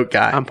not a boat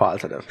guy. I'm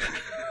positive.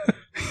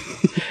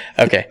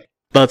 Okay.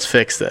 Let's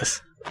fix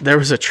this. There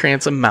was a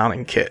transom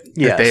mounting kit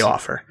that they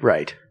offer.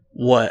 Right.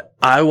 What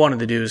I wanted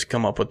to do is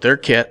come up with their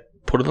kit,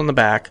 put it on the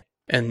back,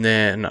 and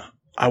then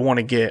I want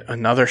to get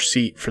another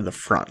seat for the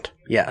front.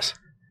 Yes.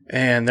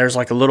 And there's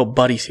like a little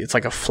buddy seat. It's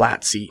like a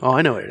flat seat. Oh,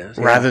 I know what it is.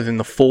 Rather than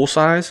the full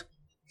size.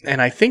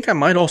 And I think I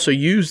might also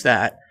use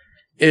that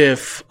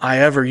if I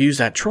ever use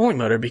that trolling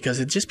motor, because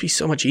it'd just be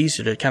so much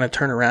easier to kind of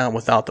turn around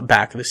without the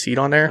back of the seat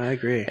on there. I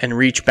agree. And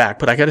reach back.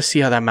 But I got to see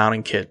how that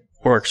mounting kit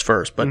works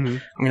first. But I'm going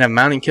to have a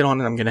mounting kit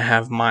on it. I'm going to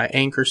have my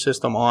anchor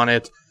system on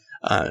it.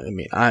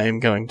 I am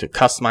going to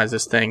customize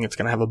this thing. It's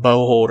going to have a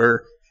bow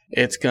holder.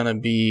 It's going to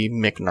be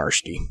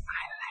McNarsty.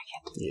 I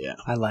like it. Yeah.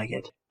 I like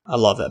it. I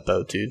love that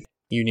boat, dude.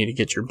 You need to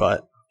get your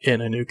butt in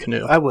a new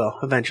canoe. I will,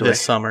 eventually. This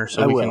summer,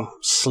 so we can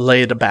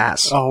slay the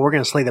bass. Oh, we're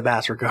going to slay the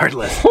bass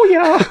regardless. Oh,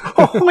 yeah.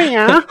 Oh,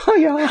 yeah. Oh,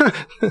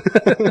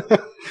 yeah.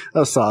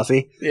 Oh,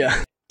 saucy.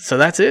 Yeah. So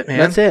that's it, man.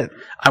 That's it.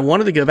 I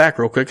wanted to go back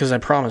real quick because I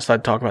promised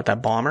I'd talk about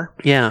that bomber.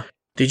 Yeah.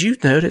 Did you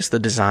notice the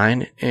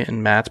design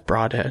in Matt's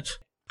broadheads?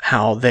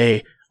 How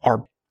they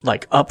are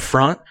like up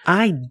front?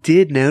 I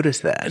did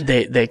notice that.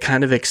 They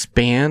kind of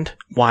expand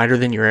wider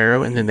than your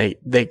arrow, and then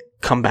they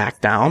come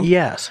back down.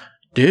 Yes.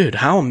 Dude,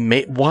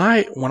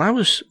 why, when I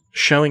was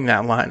showing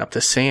that lineup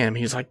to Sam,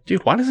 he's like,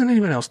 dude, why doesn't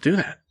anyone else do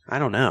that? I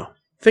don't know.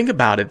 Think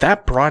about it.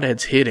 That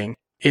broadhead's hitting,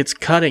 it's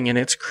cutting, and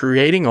it's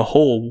creating a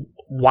hole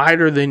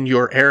wider than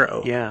your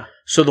arrow. Yeah.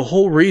 So the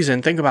whole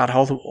reason, think about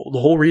how the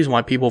whole reason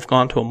why people have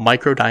gone to a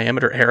micro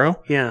diameter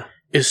arrow. Yeah.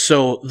 Is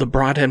so the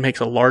broadhead makes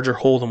a larger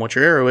hole than what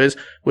your arrow is,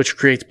 which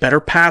creates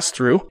better pass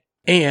through,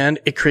 and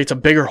it creates a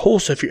bigger hole.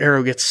 So if your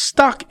arrow gets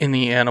stuck in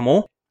the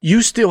animal,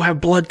 you still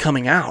have blood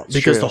coming out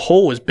because the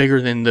hole is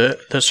bigger than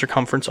the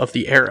circumference of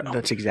the arrow.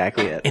 That's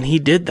exactly it. And he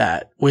did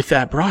that with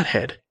that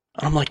broadhead.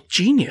 I'm like,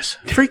 genius.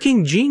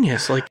 Freaking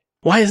genius. Like,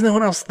 why has no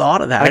one else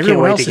thought of that?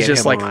 Everyone else is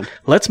just like,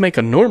 let's make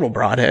a normal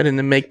broadhead and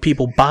then make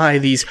people buy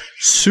these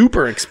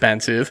super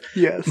expensive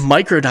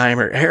micro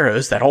diameter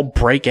arrows that all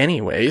break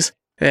anyways.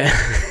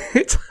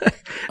 It's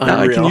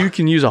like, you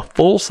can use a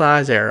full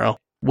size arrow.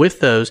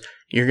 With those,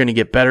 you're going to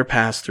get better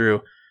pass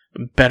through,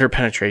 better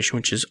penetration,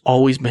 which has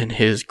always been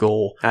his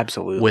goal.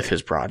 Absolutely. With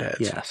his broadheads.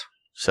 Yes.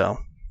 So,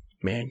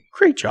 man,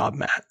 great job,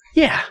 Matt.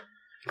 Yeah.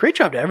 Great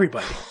job to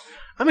everybody.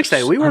 I'm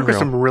excited. We work with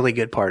some really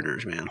good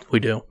partners, man.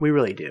 We do. We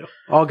really do.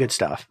 All good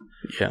stuff.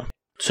 Yeah.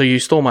 So you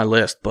stole my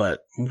list,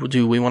 but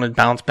do we want to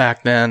bounce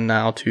back then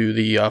now to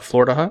the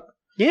Florida hunt?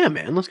 Yeah,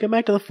 man. Let's get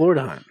back to the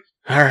Florida hunt.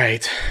 All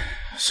right.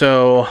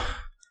 So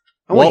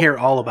I want to hear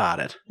all about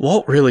it.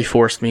 Walt really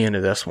forced me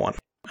into this one.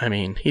 I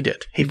mean, he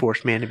did. He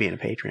forced me into being a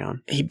Patreon.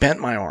 He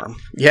bent my arm.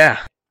 Yeah.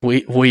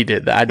 We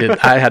did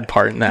that. I had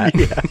part in that.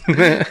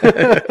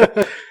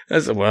 I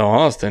said, well,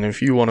 Austin,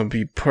 if you want to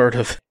be part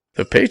of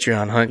the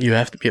Patreon hunt, you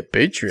have to be a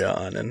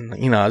Patreon.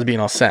 And, I was being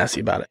all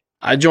sassy about it.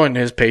 I joined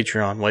his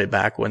Patreon way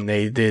back when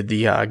they did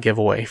the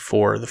giveaway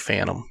for the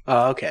Phantom.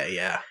 Oh, okay,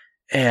 yeah.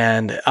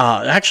 And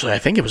actually, I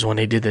think it was when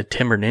they did the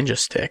Timber Ninja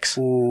sticks.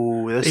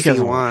 Ooh, the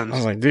C1s. I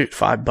was like, dude,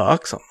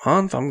 $5 a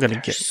month? I'm going to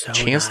get a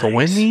chance to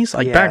win these?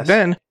 Like, back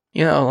then,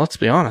 let's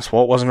be honest,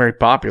 Walt wasn't very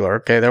popular,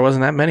 okay? There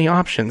wasn't that many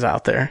options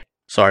out there.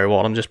 Sorry,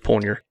 Walt, I'm just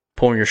pulling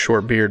your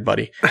short beard,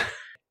 buddy.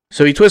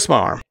 So he twists my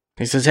arm.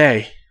 He says,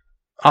 hey,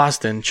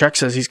 Austin, Chuck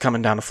says he's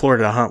coming down to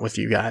Florida to hunt with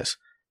you guys.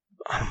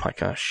 I'm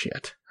like, oh,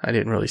 shit. I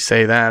didn't really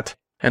say that.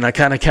 And I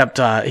kind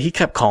of he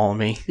kept calling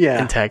me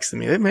and texting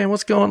me, hey, man,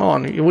 what's going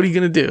on? What are you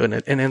going to do? And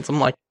then I'm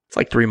like, it's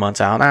like 3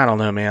 months out. I don't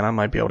know, man. I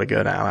might be able to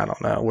go down. I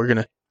don't know. We're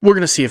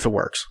going to see if it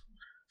works.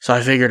 So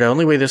I figured the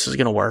only way this is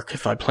going to work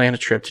if I plan a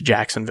trip to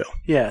Jacksonville.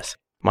 Yes.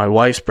 My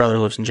wife's brother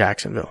lives in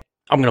Jacksonville.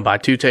 I'm going to buy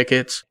 2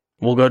 tickets.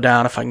 We'll go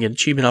down. If I can get a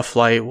cheap enough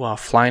flight, I'll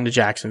fly into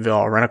Jacksonville.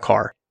 I'll rent a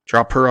car,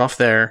 drop her off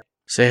there,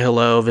 say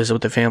hello, visit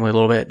with the family a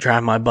little bit,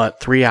 drive my butt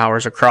 3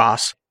 hours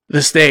across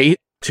the state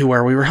to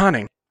where we were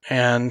hunting.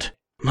 And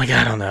I'm like,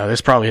 I don't know. This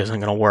probably isn't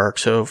going to work.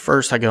 So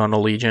first I go into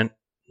Allegiant.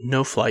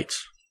 No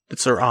flights.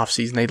 It's their off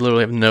season. They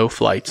literally have no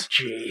flights.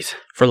 Jeez.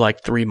 For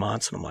like 3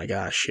 months. And I'm like,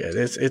 ah, shit.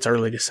 It's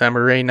early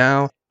December right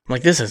now. I'm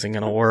like, this isn't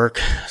going to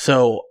work.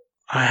 So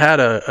I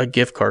had a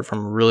gift card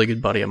from a really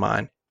good buddy of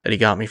mine that he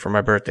got me for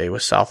my birthday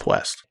with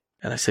Southwest.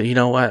 And I said, you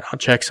know what? I'll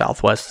check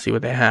Southwest and see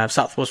what they have.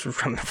 Southwest was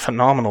running a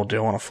phenomenal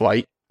deal on a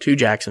flight to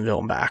Jacksonville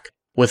and back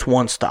with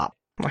 1 stop.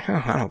 I'm like,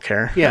 oh, I don't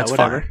care. Yeah, that's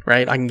whatever. Fine,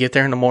 right? I can get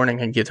there in the morning.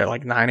 I can get there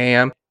like 9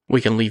 a.m.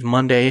 We can leave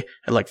Monday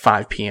at like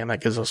 5 p.m.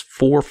 That gives us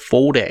 4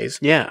 full days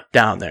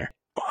down there.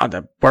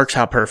 That works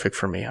out perfect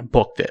for me. I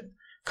booked it.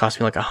 Cost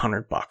me like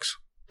 $100.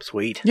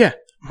 Sweet. Yeah.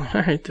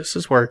 All right, this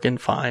is working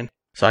fine.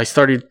 So I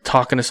started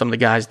talking to some of the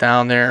guys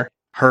down there.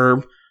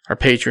 Herb, our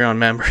Patreon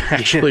member,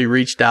 actually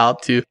reached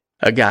out to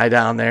a guy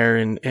down there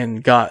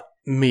and got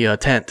me a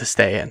tent to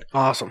stay in.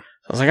 Awesome.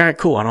 I was like, all right,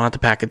 cool. I don't have to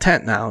pack a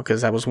tent now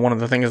because that was one of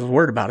the things I was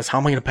worried about is how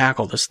am I going to pack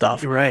all this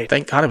stuff? Right.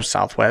 Thank God it was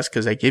Southwest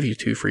because they give you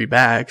 2 free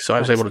bags. So I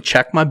was able to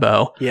check my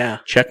bow,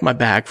 check my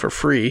bag for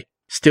free,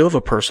 still have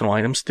a personal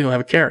item, still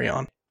have a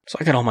carry-on. So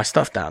I got all my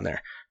stuff down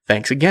there.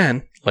 Thanks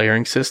again,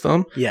 layering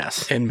system.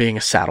 Yes. And being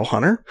a saddle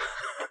hunter.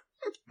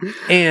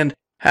 And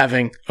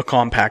having a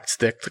compact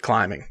stick to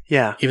climbing.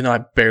 Yeah. Even though I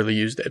barely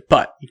used it.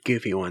 But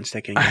goofy one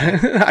sticking.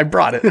 I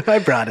brought it. I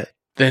brought it.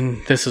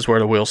 Then this is where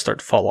the wheels start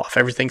to fall off.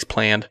 Everything's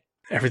planned.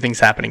 Everything's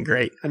happening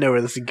great. I know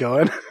where this is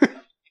going.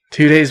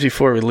 2 days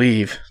before we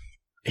leave,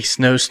 a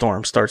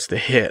snowstorm starts to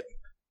hit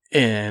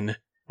in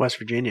West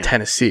Virginia.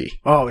 Tennessee.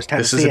 Oh, it was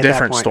Tennessee. This is a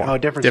different storm. Oh,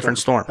 different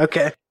storm.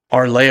 Okay.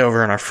 Our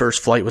layover on our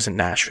first flight was in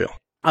Nashville.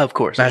 Of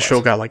course.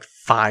 Nashville got like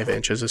 5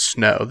 inches of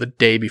snow the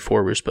day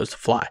before we were supposed to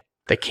fly.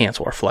 They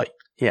canceled our flight.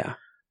 Yeah.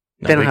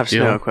 No They don't big have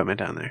deal. snow equipment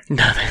down there.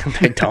 No,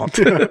 they don't.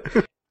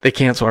 They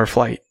cancel our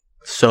flight.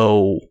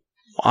 So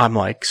I'm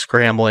like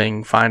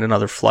scrambling, find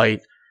another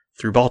flight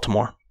through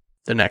Baltimore.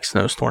 The next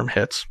snowstorm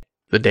hits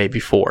the day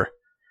before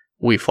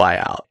we fly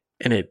out.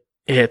 And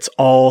it's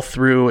all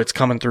through, it's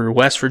coming through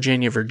West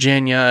Virginia,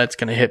 Virginia. It's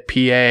going to hit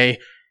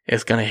PA.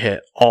 It's going to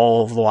hit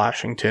all of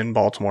Washington,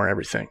 Baltimore,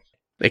 everything.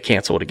 They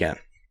cancel it again.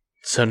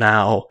 So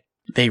now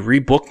they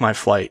rebook my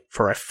flight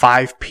for a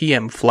 5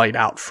 p.m. flight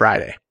out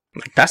Friday. I'm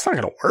like, that's not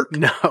going to work.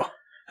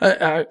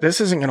 No. This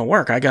isn't going to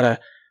work. I got to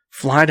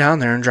fly down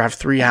there and drive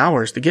 3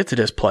 hours to get to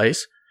this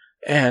place.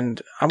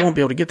 And I won't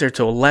be able to get there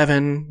till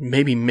 11,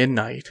 maybe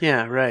midnight.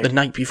 Yeah, right. The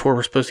night before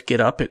we're supposed to get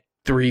up at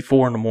 3,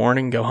 4 in the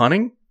morning, go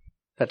hunting.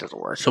 That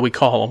doesn't work. So we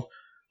call them,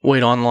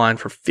 wait online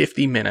for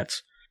 50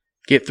 minutes,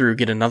 get through,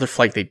 get another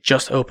flight. They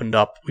just opened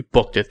up. We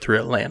booked it through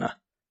Atlanta.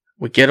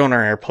 We get on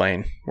our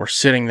airplane. We're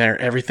sitting there.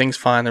 Everything's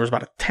fine. There was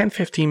about a 10,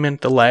 15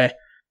 minute delay.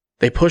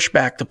 They push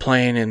back the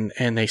plane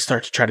and they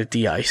start to try to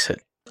de-ice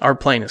it. Our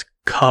plane is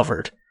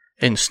covered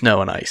in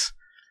snow and ice.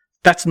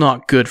 That's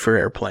not good for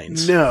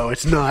airplanes. No,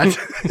 it's not.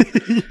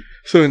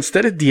 So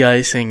instead of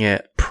de-icing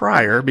it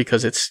prior,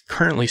 because it's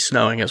currently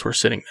snowing as we're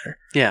sitting there,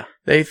 Yeah.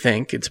 they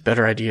think it's a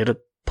better idea to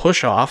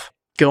push off,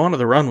 go onto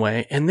the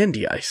runway, and then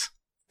de-ice.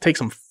 Takes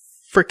them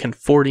freaking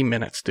 40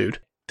 minutes, dude,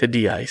 to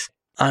de-ice.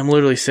 I'm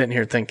literally sitting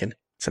here thinking,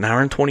 it's an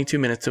hour and 22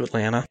 minutes to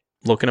Atlanta,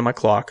 looking at my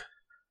clock.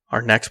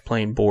 Our next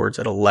plane boards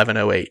at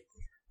 11:08.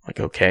 Like,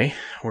 okay,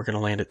 we're going to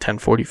land at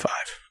 10:45.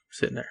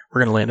 Sitting there.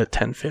 We're going to land at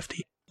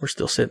 10:50. We're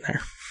still sitting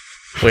there.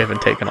 We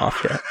haven't taken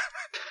off yet.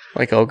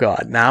 Like, oh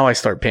God, now I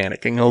start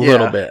panicking a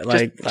little bit.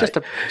 Like, just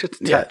a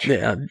touch.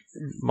 Yeah.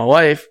 My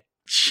wife,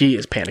 she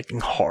is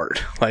panicking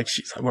hard. Like,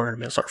 she's like, we're going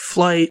to miss our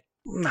flight.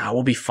 Nah,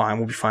 we'll be fine.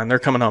 We'll be fine. They're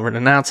coming over to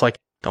announce, like,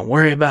 don't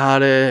worry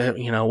about it.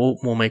 You know,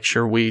 we'll make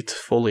sure we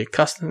fully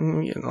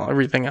accustom, you know,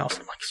 everything else.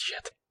 I'm like,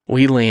 shit.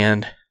 We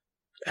land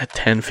at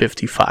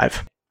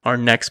 10:55. Our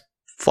next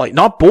flight,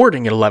 not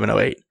boarding at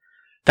 11:08.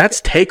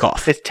 That's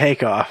takeoff. It's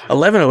takeoff.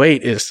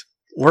 11:08 is,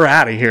 we're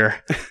out of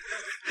here.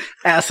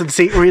 Ass and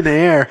seat were in the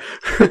air.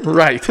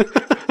 Right. So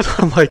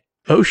I'm like,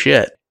 oh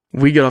shit.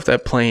 We get off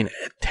that plane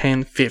at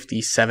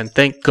 10:57.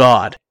 Thank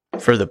God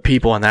for the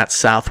people on that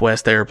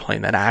Southwest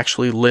airplane that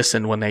actually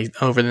listened when they,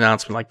 over the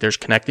announcement, like, there's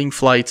connecting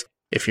flights.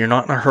 If you're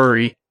not in a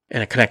hurry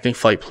in a connecting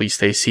flight, please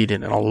stay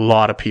seated. And a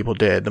lot of people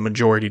did. The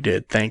majority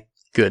did. Thank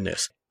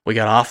goodness. We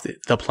got off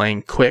the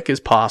plane quick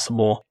as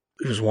possible.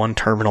 It was one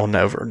terminal and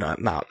over.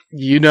 Not.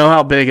 You know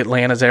how big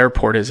Atlanta's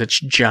airport is. It's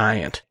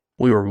giant.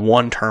 We were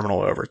one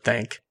terminal over.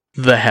 Thank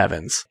the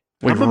heavens.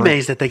 I'm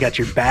amazed that they got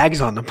your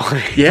bags on the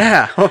plane.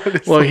 Yeah.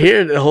 Honestly. Well,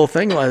 here, the whole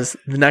thing was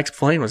the next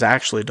plane was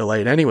actually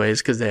delayed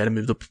anyways because they had to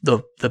move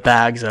the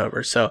bags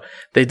over. So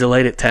they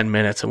delayed it 10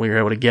 minutes and we were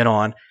able to get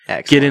on,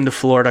 Excellent. get into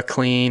Florida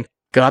clean,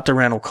 got the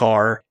rental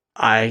car.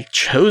 I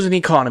chose an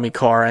economy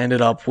car. I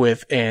ended up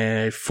with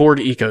a Ford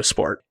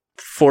EcoSport,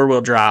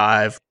 4-wheel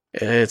drive.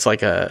 It's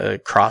like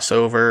a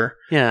crossover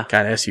Yeah.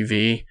 kind of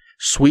SUV.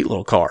 Sweet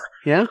little car.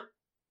 Yeah?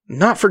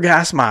 Not for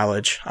gas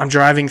mileage. I'm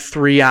driving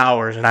 3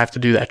 hours and I have to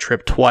do that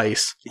trip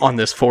twice on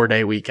this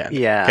 4-day weekend.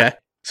 Yeah. Okay.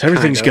 So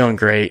everything's Kind of. going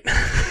great.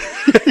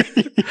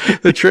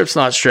 The trip's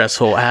not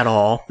stressful at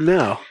all.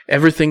 No.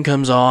 Everything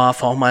comes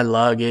off, all my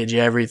luggage,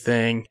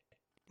 everything.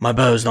 My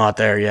bow's not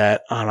there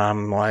yet. And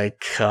I'm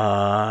like,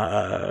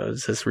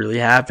 is this really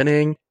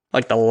happening?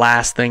 Like the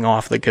last thing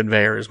off the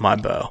conveyor is my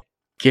bow.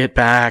 Get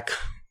back,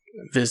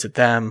 visit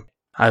them.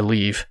 I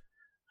leave.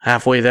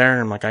 Halfway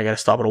there, I'm like, I got to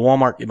stop at a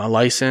Walmart, get my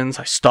license.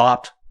 I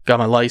stopped, got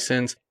my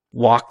license,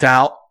 walked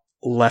out,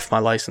 left my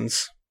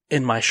license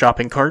in my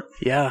shopping cart.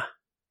 Yeah.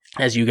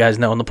 As you guys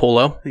know in the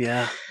Polo.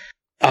 Yeah.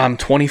 I'm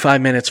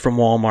 25 minutes from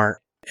Walmart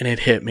and it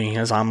hit me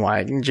as I'm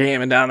like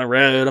jamming down the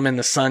road. I'm in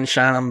the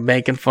sunshine. I'm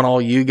making fun of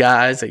all you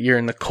guys that you're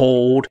in the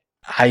cold.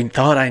 I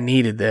thought I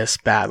needed this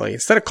badly.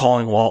 Instead of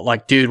calling Walt,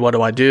 like, dude,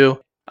 what do?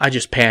 I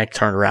just panicked,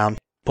 turned around,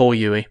 pull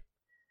Yui,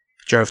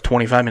 drove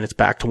 25 minutes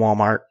back to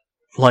Walmart.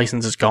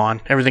 License is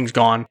gone. Everything's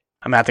gone.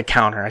 I'm at the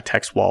counter. I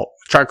text Walt.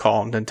 Try to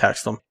call him, then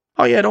text him.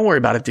 Oh yeah, don't worry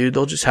about it, dude.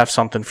 They'll just have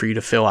something for you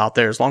to fill out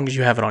there as long as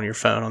you have it on your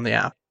phone on the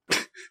app.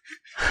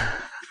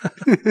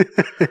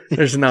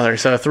 There's another.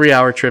 So a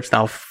 3-hour trip's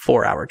now a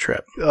 4-hour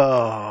trip.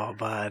 Oh,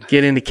 bud.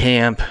 Get into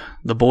camp.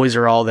 The boys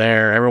are all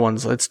there.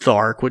 It's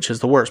dark, which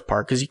is the worst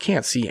part because you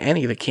can't see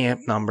any of the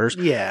camp numbers.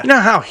 Yeah. You know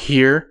how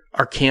here,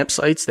 our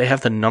campsites, they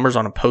have the numbers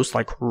on a post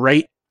like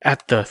right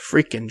at the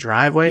freaking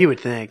driveway? You would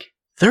think.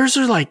 Theirs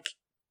are like,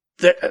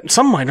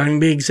 some might not even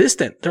be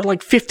existent. They're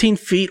like 15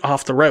 feet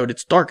off the road.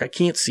 It's dark. I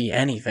can't see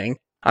anything.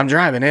 I'm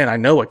driving in. I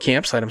know what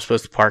campsite I'm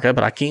supposed to park at,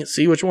 but I can't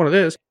see which one it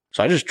is.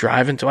 So I just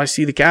drive until I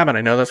see the cabin.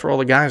 I know that's where all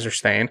the guys are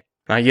staying.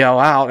 And I yell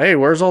out, hey,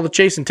 where's all the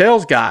Chasing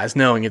Tails guys?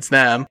 Knowing it's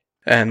them.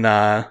 And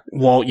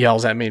Walt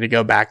yells at me to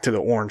go back to the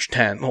orange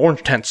tent. The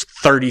orange tent's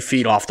 30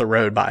 feet off the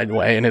road, by the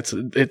way, and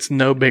it's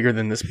no bigger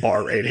than this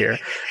bar right here.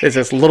 It's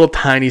this little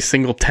tiny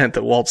single tent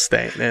that Walt's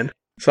staying in.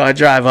 So I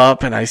drive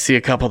up and I see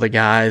a couple of the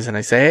guys and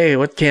I say, hey,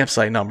 what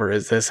campsite number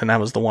is this? And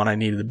that was the one I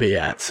needed to be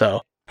at.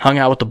 So hung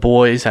out with the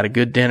boys, had a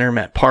good dinner,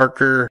 met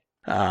Parker,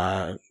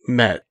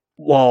 met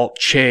Walt,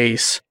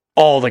 Chase,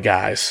 all the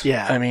guys.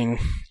 Yeah. I mean,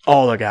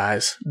 all the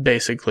guys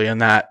basically in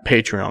that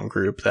Patreon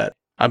group that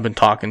I've been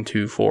talking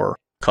to for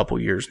a couple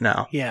years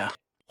now. Yeah.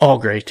 All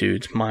great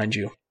dudes, mind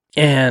you.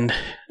 And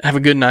have a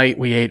good night.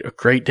 We ate a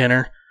great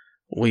dinner.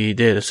 We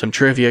did some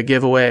trivia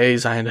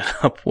giveaways. I ended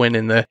up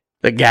winning the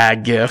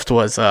gag gift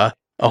was a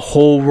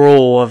whole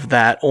roll of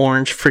that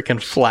orange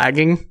freaking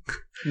flagging.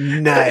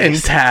 Nice.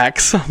 And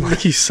tax. I'm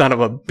like, you son of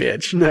a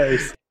bitch.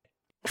 Nice.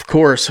 Of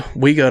course,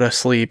 we go to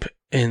sleep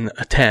in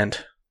a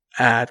tent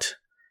at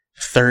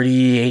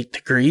 38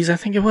 degrees, I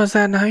think it was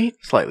that night.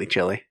 Slightly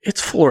chilly.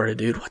 It's Florida,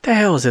 dude. What the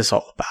hell is this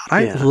all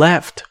about? Yeah. I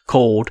left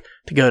cold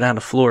to go down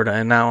to Florida,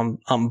 and now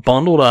I'm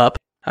bundled up.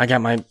 I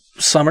got my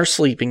summer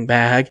sleeping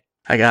bag.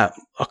 I got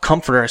a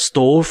comforter I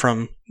stole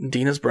from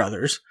Dina's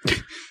brothers.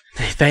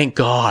 Thank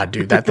God,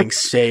 dude. That thing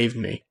saved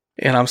me.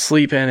 And I'm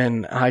sleeping,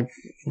 and I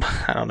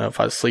don't know if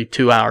I sleep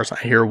 2 hours. I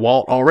hear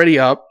Walt already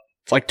up.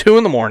 It's like 2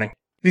 a.m.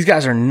 These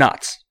guys are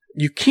nuts.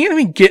 You can't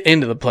even get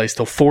into the place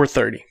till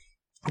 4:30.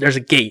 There's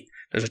a gate.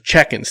 There's a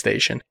check-in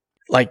station.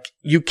 Like,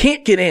 you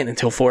can't get in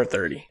until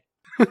 4:30.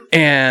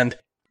 And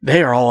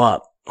they are all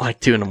up like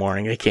 2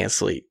 a.m. They can't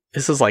sleep.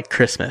 This is like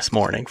Christmas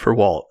morning for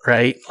Walt,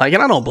 right? Like,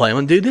 and I don't blame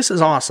him, dude. This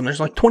is awesome. There's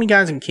like 20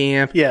 guys in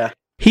camp. Yeah.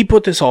 He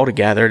put this all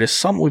together. It is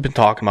something we've been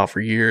talking about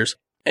for years,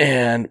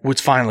 and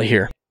it's finally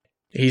here.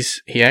 He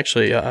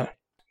actually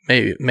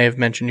may have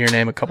mentioned your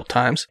name a couple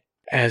times,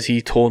 as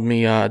he told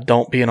me,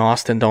 "Don't be in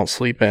Austin, don't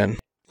sleep in."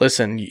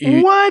 Listen,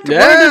 what?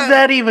 Where does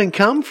that even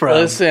come from?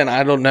 Listen,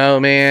 I don't know,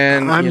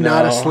 man. I'm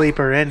not a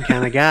sleeper in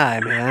kind of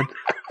guy, man.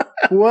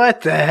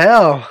 What the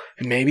hell?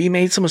 Maybe he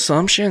made some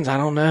assumptions. I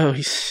don't know.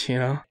 He's,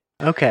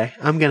 Okay,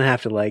 I'm gonna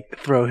have to like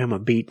throw him a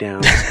beat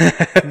down.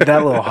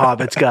 That little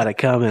hobbit's got it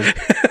coming.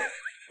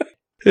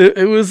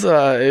 It was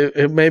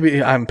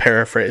maybe I'm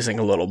paraphrasing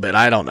a little bit.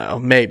 I don't know.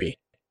 Maybe.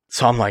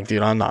 So I'm like,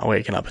 dude, I'm not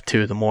waking up at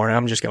 2 a.m.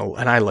 I'm just gonna,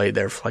 and I laid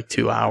there for like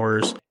 2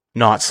 hours,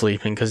 not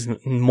sleeping, because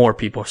more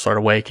people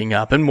started waking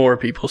up, and more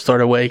people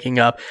started waking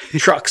up.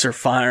 Trucks are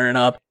firing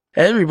up.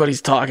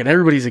 Everybody's talking.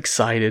 Everybody's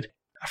excited.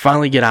 I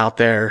finally get out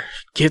there,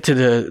 get to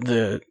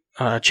the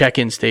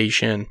check-in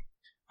station.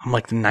 I'm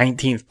like the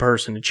 19th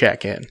person to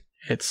check in.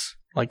 It's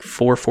like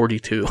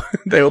 4:42.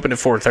 They open at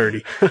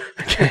 4:30.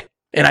 Okay.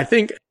 And I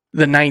think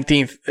the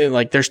 19th,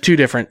 like, there's 2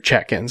 different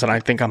check-ins, and I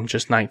think I'm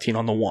just 19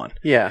 on the one.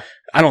 Yeah.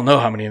 I don't know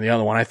how many in the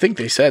other one. I think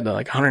they said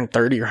like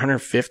 130 or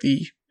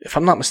 150. If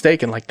I'm not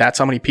mistaken, like, that's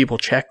how many people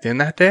checked in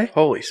that day.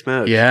 Holy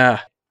smokes. Yeah.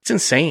 It's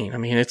insane. I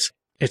mean, it's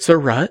their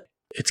rut.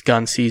 It's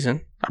gun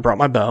season. I brought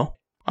my bow.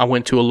 I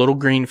went to a little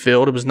green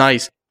field. It was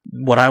nice.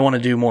 What I want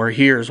to do more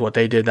here is what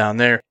they did down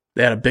there.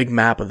 They had a big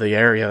map of the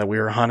area that we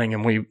were hunting,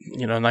 and we,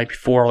 the night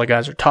before, all the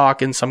guys are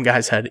talking. Some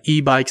guys had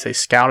e-bikes. They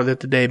scouted it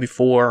the day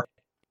before.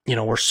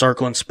 We're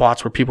circling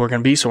spots where people are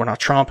going to be, so we're not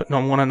tromping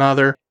on one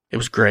another. It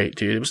was great,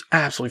 dude. It was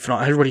absolutely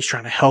phenomenal. Everybody's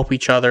trying to help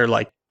each other.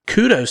 Like,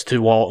 kudos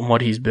to Walt and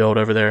what he's built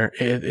over there.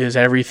 It is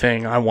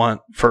everything I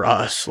want for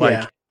us. Like,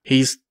 yeah.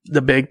 He's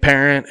the big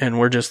parent, and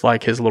we're just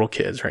like his little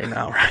kids right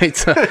now, right?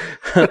 So,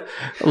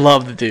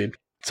 love the dude.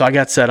 So I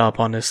got set up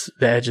on the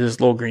edge of this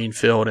little green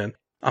field, and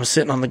I'm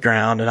sitting on the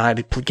ground, and I had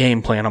a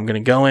game plan. I'm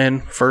going to go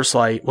in first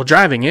light. Well,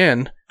 driving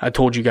in, I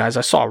told you guys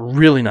I saw a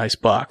really nice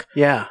buck.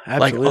 Yeah,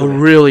 absolutely. Like a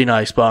really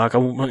nice buck.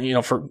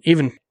 For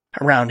even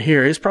around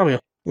here, it's probably a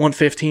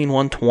 115,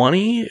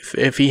 120.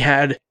 If he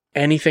had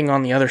anything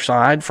on the other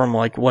side from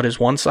like what his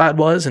one side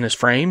was in his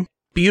frame,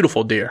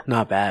 beautiful deer.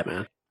 Not bad,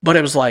 man. But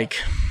it was like,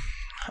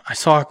 I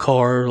saw a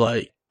car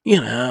like,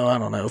 I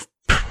don't know,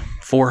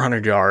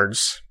 400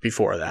 yards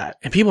before that.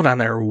 And people down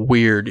there are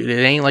weird. It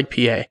ain't like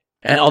PA.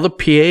 And all the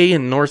PA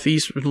and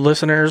Northeast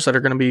listeners that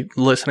are going to be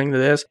listening to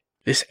this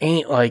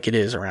ain't like it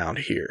is around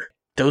here.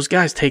 Those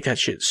guys take that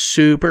shit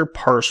super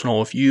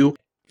personal.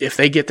 If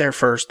they get there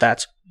first,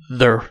 that's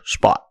their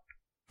spot.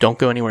 Don't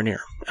go anywhere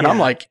near. And I'm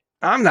like,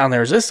 I'm down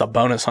there. Is this a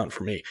bonus hunt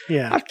for me?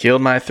 Yeah. I've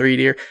killed my 3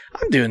 deer.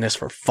 I'm doing this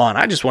for fun.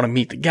 I just want to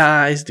meet the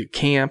guys, do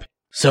camp.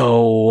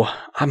 So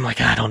I'm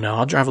like, I don't know.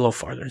 I'll drive a little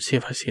farther and see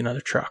if I see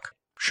another truck.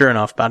 Sure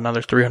enough, about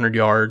another 300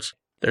 yards,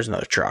 there's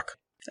another truck.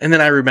 And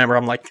then I remember,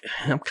 I'm like,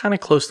 I'm kind of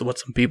close to what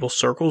some people's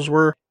circles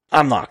were.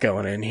 I'm not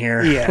going in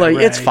here. Yeah,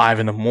 It's 5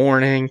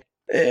 a.m.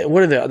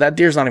 That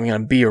deer's not even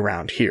going to be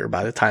around here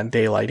by the time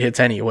daylight hits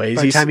anyways.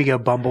 By the time you go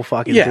bumble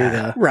fucking through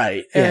the...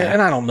 Right. Yeah.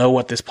 And I don't know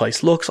what this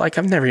place looks like.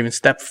 I've never even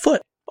stepped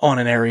foot on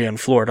an area in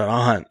Florida to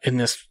hunt in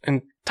this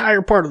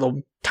entire part of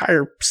the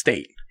entire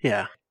state.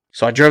 Yeah.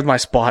 So I drove my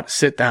spot,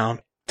 sit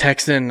down,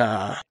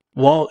 texting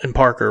Walt and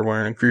Parker were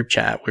in a group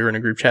chat. We were in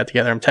a group chat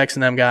together. I'm texting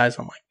them guys.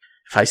 I'm like,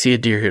 if I see a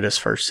deer here this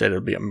first sit,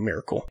 it'll be a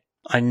miracle.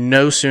 I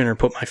no sooner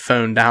put my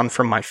phone down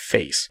from my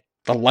face.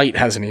 The light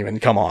hasn't even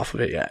come off of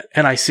it yet.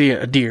 And I see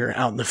a deer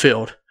out in the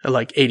field at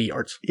like 80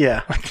 yards.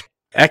 Yeah.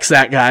 X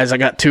that, guys. I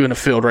got 2 in the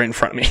field right in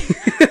front of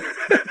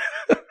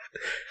me.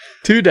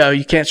 2 doe.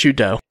 You can't shoot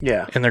doe.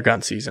 Yeah. In their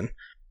gun season.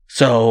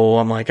 So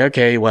I'm like,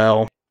 okay,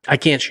 well, I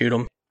can't shoot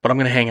them. but I'm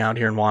going to hang out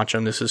here and watch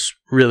them. This is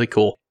really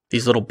cool.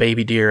 These little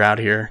baby deer out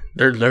here,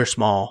 they're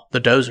small. The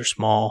does are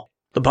small.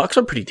 The bucks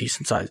are pretty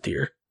decent sized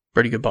deer.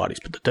 Pretty good bodies,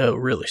 but the doe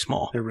really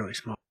small. They're really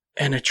small.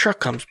 And a truck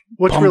comes.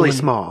 What's really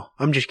small?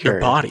 I'm just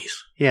curious. Their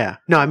bodies. Yeah.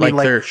 No, I mean,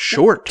 like they're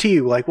short. To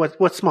you, like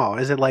what's small?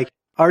 Is it like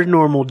our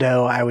normal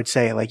doe? I would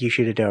say like you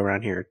shoot a doe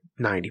around here,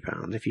 90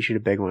 pounds. If you shoot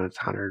a big one, it's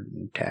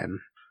 110,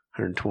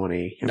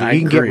 120. I mean, you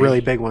can get really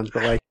big ones,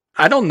 but like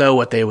I don't know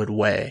what they would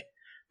weigh,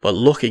 but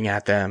looking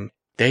at them,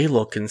 they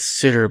look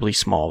considerably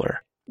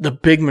smaller. The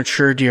big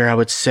mature deer, I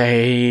would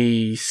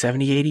say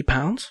 70, 80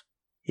 pounds.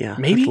 Yeah,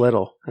 maybe that's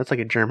little. That's like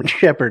a German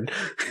Shepherd.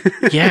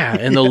 Yeah,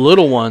 and the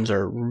little ones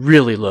are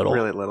really little.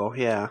 Really little,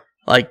 yeah.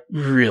 Like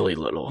really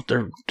little.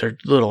 They're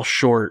little,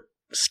 short,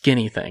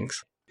 skinny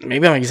things.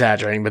 Maybe I'm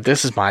exaggerating, but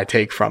this is my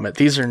take from it.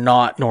 These are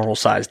not normal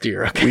sized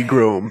deer. Okay? We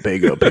grow them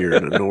big up here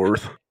in the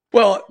north.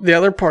 Well, the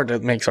other part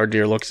that makes our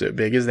deer look so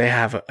big is they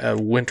have a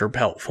winter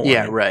pelt forming.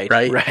 Yeah,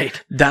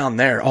 right. Down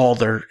there, all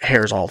their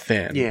hair's all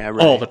thin. Yeah,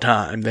 right. All the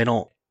time. They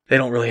don't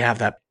really have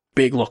that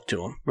big look to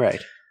them.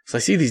 Right. So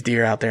I see these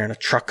deer out there and a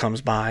truck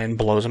comes by and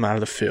blows them out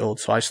of the field.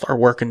 So I start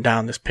working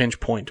down this pinch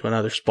point to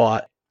another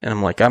spot. And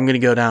I'm like, I'm going to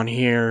go down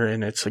here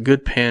and it's a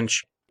good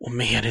pinch. Well,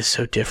 man, it's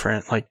so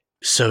different. Like,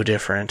 so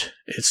different.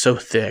 It's so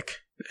thick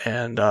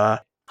and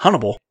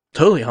huntable.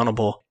 Totally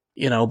huntable.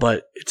 You know,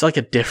 but it's like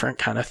a different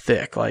kind of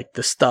thick. Like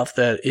the stuff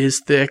that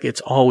is thick,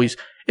 it's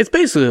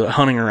basically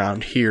hunting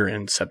around here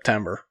in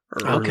September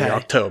or early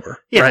October.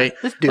 Yeah, right?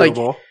 It's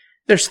doable. Like,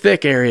 there's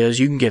thick areas,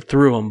 you can get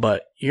through them,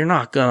 but you're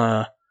not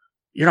gonna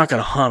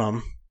hunt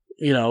them.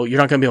 You know, you're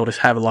not gonna be able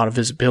to have a lot of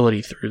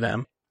visibility through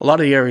them. A lot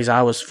of the areas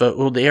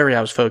the area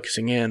I was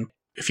focusing in,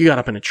 if you got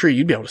up in a tree,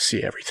 you'd be able to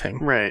see everything.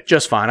 Right.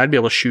 Just fine. I'd be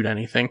able to shoot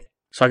anything.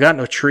 So I got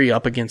in a tree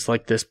up against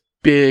like this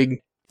big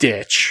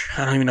ditch.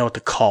 I don't even know what to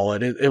call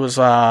it. It was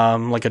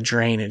like a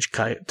drainage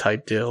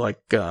type deal, like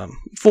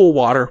full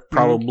water,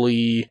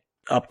 probably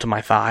up to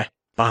my thigh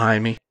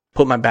behind me.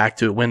 Put my back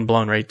to it, wind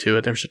blown right to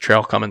it. There's a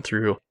trail coming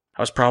through.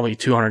 I was probably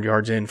 200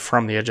 yards in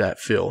from the edge of that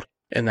field,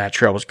 and that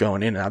trail was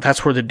going in and out.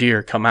 That's where the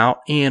deer come out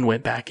and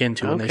went back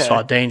into when they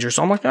saw danger.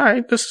 So I'm like, all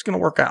right, this is going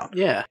to work out.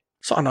 Yeah.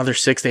 Saw another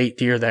 6 to 8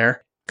 deer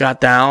there.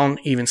 Got down,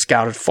 even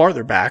scouted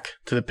farther back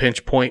to the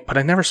pinch point, but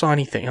I never saw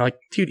anything. Like,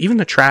 dude, even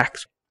the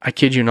tracks, I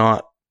kid you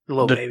not,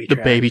 the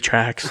baby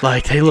tracks,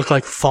 like, they look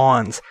like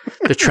fawns.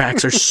 The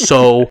tracks are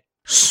so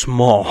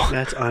small.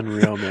 That's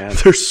unreal, man.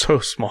 They're so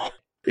small.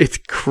 It's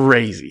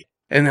crazy.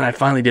 And then I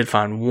finally did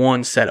find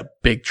one set of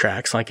big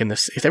tracks, like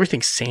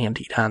everything's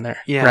sandy down there.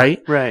 Yeah.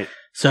 Right? Right.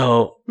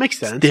 So. Makes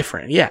sense. It's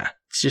different. Yeah.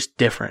 It's just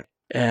different.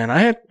 And I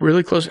had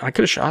really close. I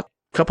could have shot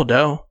a couple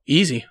doe.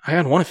 Easy. I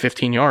had one at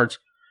 15 yards.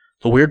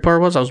 The weird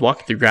part was I was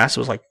walking through grass. It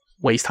was like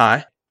waist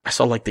high. I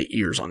saw like the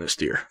ears on this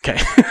deer.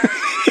 Okay.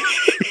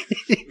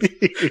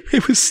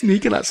 It was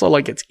sneaking. I saw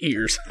like its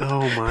ears.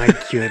 Oh my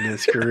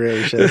goodness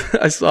gracious.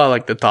 I saw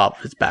like the top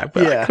of its back,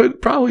 but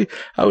I would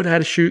have had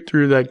to shoot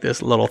through like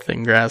this little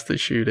thin grass to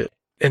shoot it.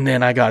 And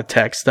then I got a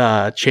text,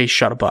 Chase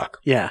shot a buck.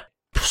 Yeah.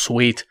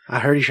 Sweet. I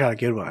heard he shot a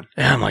good one.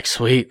 And I'm like,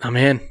 sweet, I'm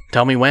in.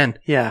 Tell me when.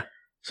 Yeah.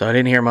 So I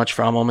didn't hear much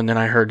from them. And then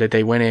I heard that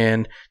they went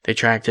in, they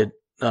tracked it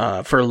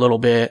for a little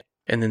bit,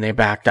 and then they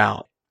backed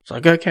out. It's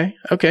like, okay.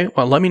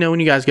 Well, let me know when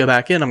you guys go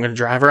back in. I'm going to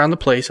drive around the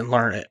place and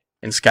learn it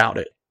and scout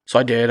it. So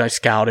I did. I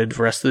scouted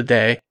the rest of the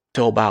day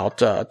till about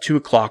 2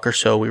 o'clock or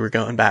so. We were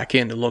going back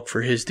in to look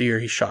for his deer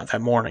he shot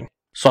that morning.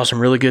 Saw some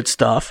really good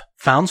stuff.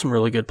 Found some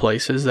really good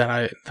places that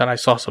I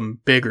saw some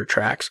bigger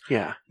tracks.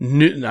 Yeah.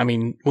 I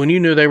mean, when you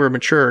knew they were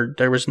mature,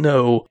 there was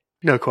no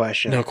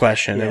question. No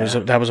question. Yeah.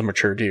 That was a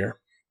mature deer.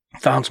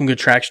 Found some good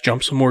tracks.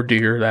 Jumped some more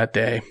deer that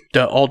day.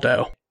 All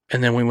doe.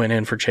 And then we went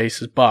in for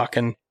Chase's buck.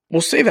 And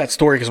we'll save that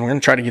story because we're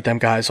going to try to get them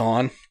guys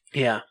on.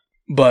 Yeah.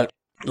 But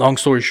long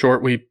story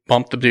short, we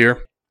bumped the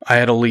deer. I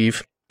had to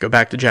leave, go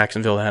back to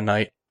Jacksonville that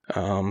night.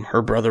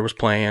 Her brother was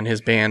playing. His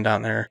band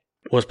down there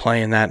was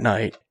playing that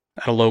night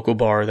at a local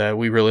bar that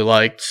we really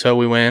liked. So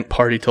we went,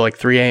 partied till like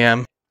 3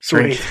 a.m.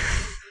 Sweet.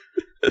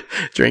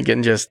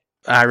 Drinking just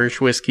Irish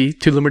whiskey,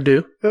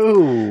 Tullamore.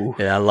 Ooh.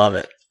 Yeah, I love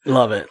it.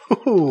 Love it.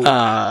 Ooh.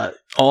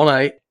 All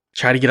night.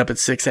 Try to get up at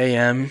 6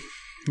 a.m.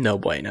 No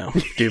bueno.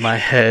 Dude, my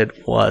head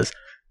was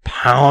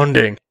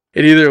pounding.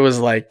 It either was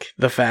like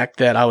the fact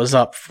that I was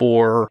up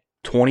for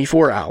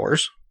 24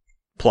 hours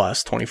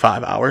plus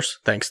 25 hours,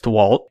 thanks to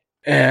Walt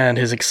and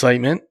his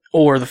excitement,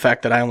 or the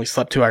fact that I only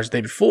slept 2 hours the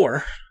day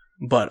before.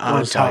 But I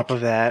was on top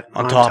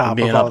of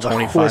being up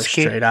 25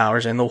 whiskey. straight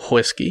hours and the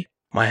whiskey,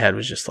 my head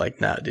was just like,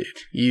 no, dude,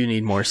 you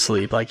need more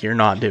sleep. Like, you're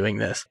not doing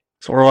this.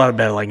 So we're out of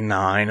bed at like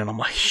 9, and I'm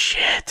like,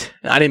 shit.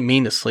 I didn't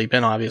mean to sleep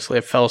in, obviously.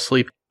 I fell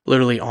asleep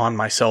literally on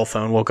my cell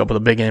phone, woke up with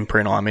a big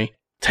imprint on me.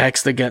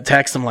 Text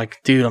him like,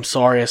 dude, I'm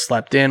sorry I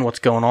slept in. What's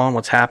going on?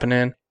 What's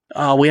happening?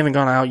 We haven't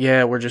gone out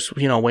yet. We're just,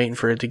 waiting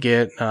for it to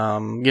get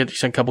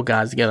a couple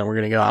guys together. We're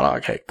going to go out.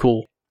 Okay,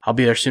 cool. I'll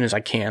be there as soon as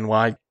I can. Well,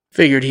 I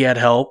figured he had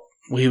help.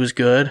 He was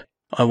good.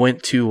 I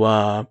went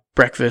to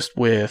breakfast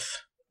with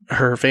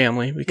her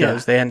family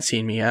because they hadn't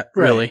seen me yet,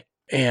 really.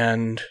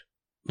 And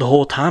the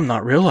whole time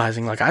not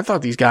realizing, like, I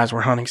thought these guys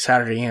were hunting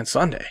Saturday and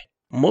Sunday.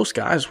 most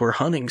guys were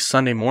hunting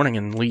Sunday morning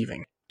and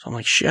leaving. So I'm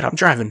like, shit, I'm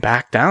driving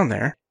back down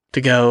there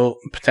to go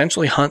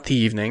potentially hunt the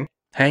evening,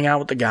 hang out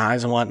with the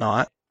guys and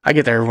whatnot. I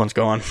get there, everyone's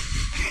gone.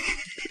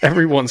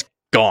 Everyone's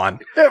gone.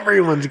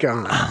 Everyone's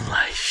gone. I'm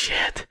like,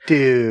 shit.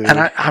 Dude. And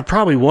I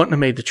probably wouldn't have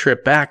made the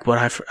trip back, but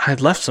I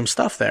had left some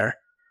stuff there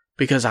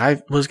because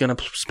I was going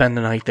to spend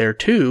the night there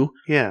too.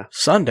 Yeah.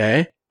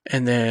 Sunday.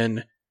 And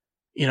then,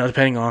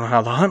 depending on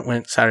how the hunt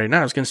went Saturday night,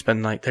 I was going to spend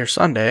the night there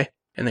Sunday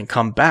and then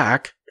come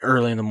back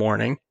early in the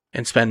morning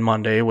and spend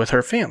Monday with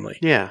her family.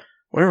 Yeah.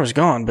 Where was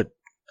gone, but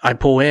I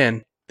pull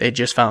in. They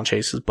just found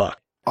Chase's buck.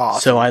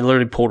 Awesome. So I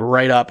literally pulled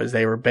right up as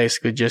they were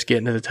basically just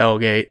getting to the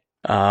tailgate.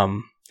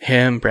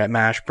 Him, Brett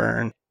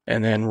Mashburn,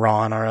 and then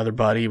Ron, our other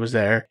buddy, was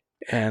there.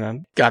 And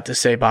I got to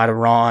say bye to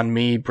Ron.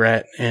 Me,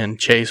 Brett, and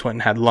Chase went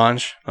and had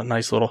lunch. A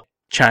nice little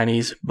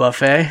Chinese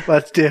buffet.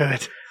 Let's do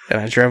it.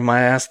 And I drove my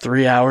ass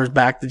 3 hours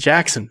back to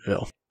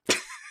Jacksonville.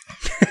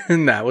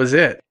 And that was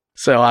it.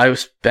 So I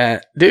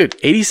spent, dude,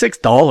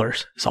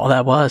 $86 is all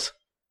that was.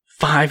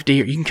 5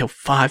 deer. You can kill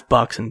 5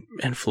 bucks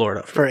in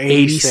Florida for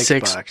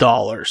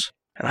 $86.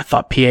 And I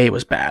thought PA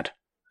was bad.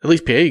 At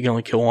least PA, you can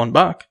only kill 1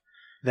 buck.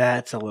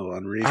 That's a little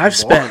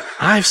unreasonable.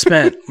 I've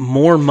spent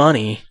more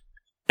money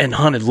and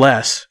hunted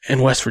less in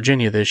West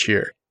Virginia this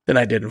year than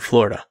I did in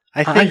Florida.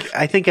 I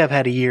think I've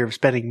had a year of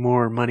spending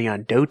more money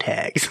on doe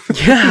tags.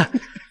 Yeah.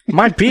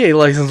 My PA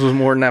license was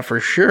more than that for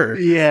sure.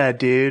 Yeah,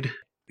 dude.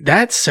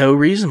 That's so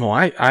reasonable.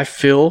 I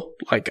feel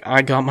like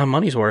I got my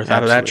money's worth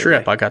out of that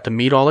trip. I got to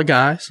meet all the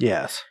guys.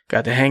 Yes.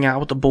 Got to hang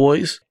out with the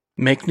boys,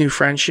 make new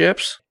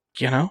friendships.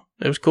 It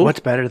was cool. What's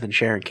better than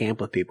sharing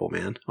camp with people,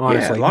 man?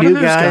 Honestly, a lot of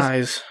those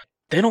guys,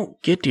 they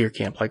don't get deer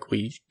camp like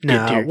we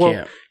get deer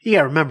camp. You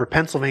gotta remember,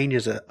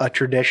 Pennsylvania's a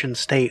tradition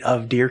state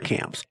of deer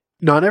camps.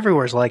 Not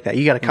everywhere's like that.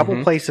 You got a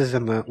couple places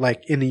in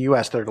the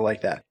U.S. that are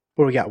like that.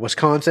 What do we got?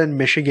 Wisconsin,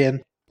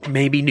 Michigan,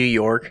 maybe New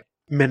York,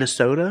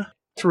 Minnesota.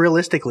 It's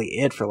realistically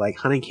it for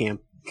hunting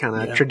camp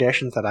kind of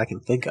traditions that I can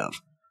think of.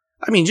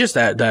 I mean, just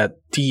that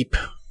deep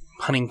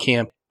hunting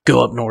camp,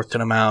 go up north to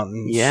the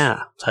mountains,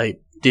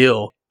 type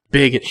deal.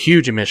 Big,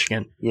 huge in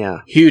Michigan. Yeah.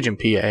 Huge in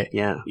PA.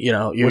 Yeah.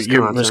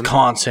 You're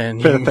Wisconsin.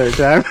 For the third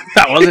time.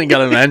 I wasn't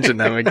going to mention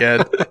them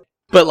again.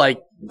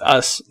 But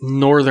us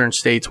northern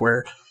states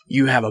where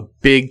you have a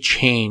big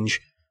change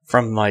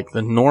from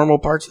the normal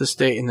parts of the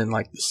state and then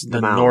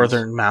the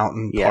northern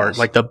mountain part,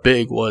 the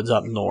big woods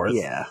up north.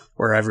 Yeah.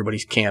 Where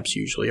everybody's camps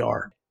usually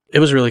are. It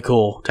was really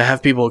cool to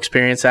have people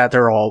experience that.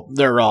 They're all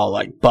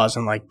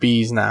buzzing like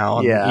bees now.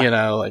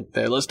 And,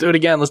 let's do it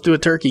again. Let's do a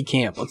turkey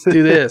camp. Let's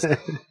do this.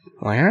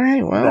 All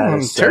right, well,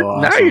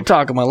 awesome. Now you're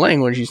talking my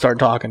language. You start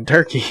talking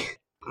turkey.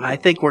 I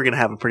think we're gonna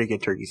have a pretty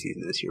good turkey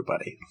season this year,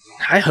 buddy.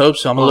 I hope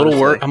so. I'm a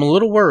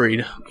little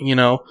worried.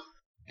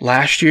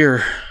 Last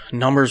year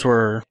numbers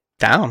were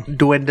down,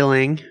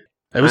 dwindling.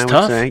 It was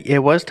tough.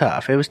 It was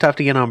tough. It was tough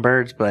to get on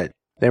birds, but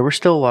there were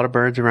still a lot of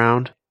birds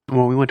around.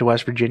 When we went to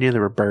West Virginia,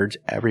 there were birds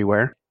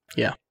everywhere.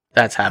 Yeah,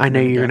 that's happening. I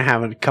know you're gonna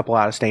have a couple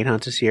out-of-state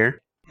hunts this year.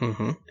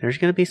 Mm-hmm. There's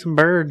gonna be some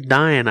birds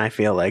dying. I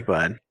feel like,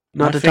 bud.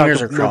 Not to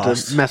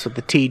mess with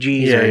the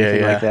TGs or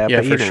anything like that.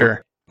 Yeah, but for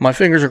sure. My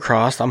fingers are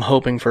crossed. I'm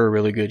hoping for a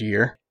really good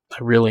year. I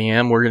really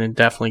am. We're going to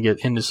definitely get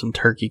into some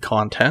turkey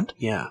content.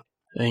 Yeah.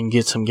 And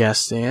get some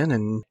guests in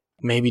and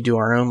maybe do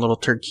our own little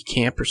turkey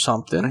camp or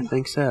something. I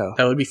think so.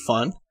 That would be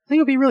fun. I think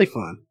it would be really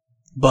fun.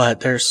 But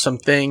there's some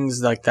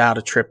things like the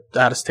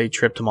out-of-state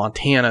trip to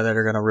Montana that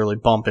are going to really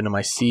bump into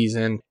my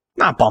season.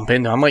 Not bump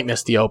into, I might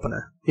miss the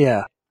opener.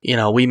 Yeah.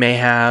 We may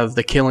have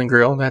the Kill and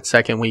Grill that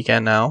second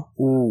weekend now.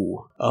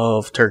 Ooh.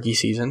 Of turkey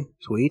season.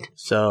 Sweet.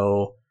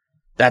 So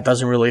that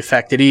doesn't really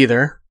affect it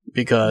either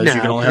because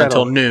you can only hunt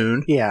until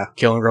noon. Yeah.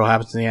 Kill and Grill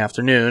happens in the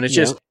afternoon. It's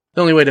just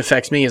the only way it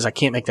affects me is I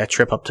can't make that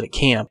trip up to the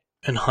camp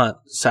and hunt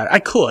Saturday. I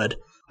could.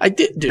 I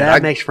did. Dude,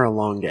 that makes for a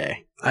long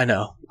day. I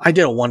know. I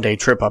did a 1-day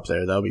trip up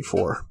there though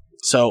before.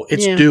 So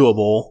it's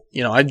doable.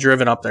 I'd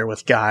driven up there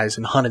with guys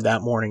and hunted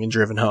that morning and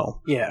driven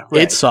home. Yeah.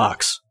 Right. It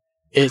sucks.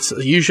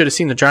 You should have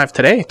seen the drive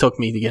today it took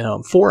me to get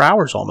home. 4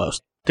 hours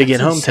almost to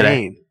get home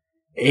today.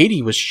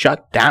 80 was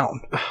shut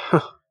down.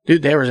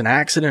 Dude, there was an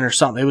accident or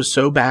something. It was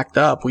so backed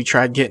up. We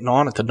tried getting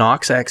on at the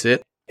Knox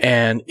exit,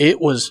 and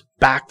it was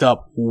backed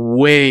up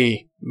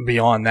way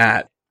beyond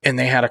that. And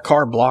they had a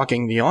car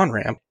blocking the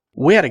on-ramp.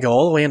 We had to go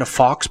all the way into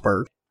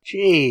Foxburg.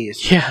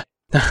 Jeez. Yeah.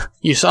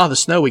 You saw the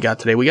snow we got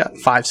today. We got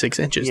 5-6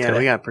 inches today. Yeah,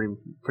 we got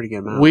pretty good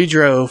amount. We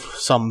drove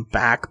some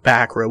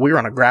back road. We were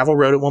on a gravel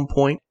road at one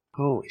point.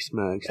 Holy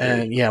smokes.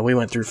 And we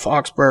went through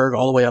Foxburg,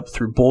 all the way up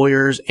through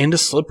Boyers, into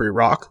Slippery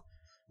Rock.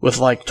 With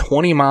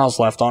 20 miles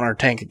left on our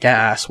tank of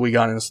gas, we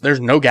got in. There's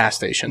no gas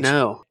stations.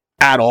 No.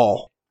 At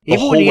all.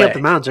 Even when you get up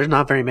the mountains, there's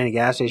not very many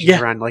gas stations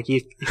around.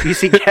 If you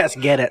see gas,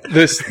 get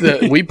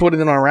it. We put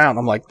it in our round.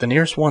 I'm like, the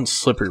nearest one's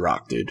Slippery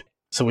Rock, dude.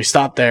 So we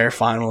stopped there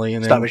finally.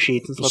 And stopped at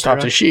Sheets and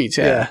stopped at Sheets,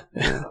 yeah.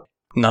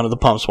 None of the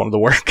pumps wanted to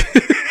work.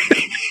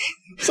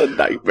 It's a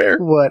nightmare.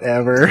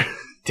 Whatever.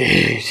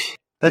 Dude.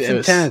 That's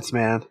intense,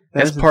 man.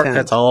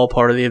 That's all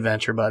part of the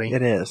adventure, buddy.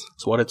 It is.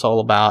 It's what it's all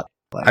about.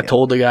 I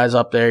told the guys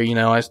up there,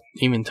 I was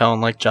even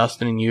telling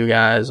Justin and you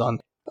guys on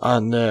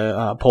on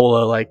the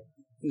polo, like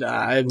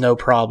I have no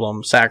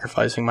problem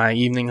sacrificing my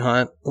evening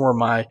hunt or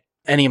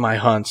any of my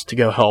hunts to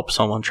go help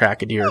someone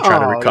track a deer, try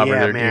to recover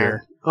their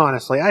deer.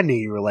 Honestly, I knew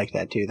you were like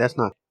that too. That's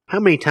not. How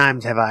many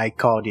times have I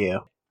called you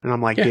and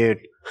I'm like, dude,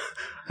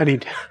 I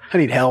need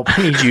help.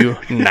 I need you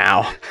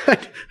now.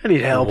 I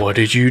need help. What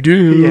did you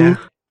do?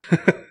 Yeah.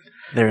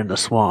 They're in the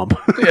swamp.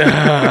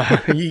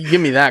 You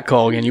give me that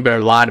call again, you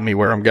better lie to me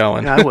where I'm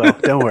going. I will.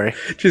 Don't worry.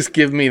 Just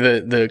give me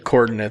the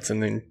coordinates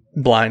and then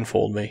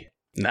blindfold me.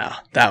 Nah,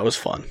 that was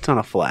fun. It's on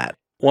a flat.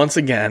 Once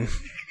again,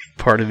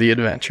 part of the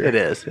adventure. It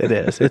is.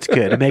 It's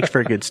good. It makes for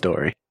a good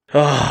story.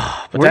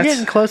 Oh, but We're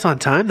getting close on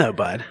time though,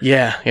 bud.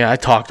 Yeah, I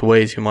talked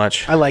way too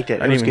much. I liked it.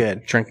 It was didn't even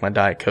good. drink my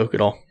Diet Coke at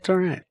all. It's all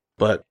right.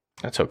 But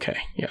that's okay.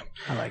 Yeah.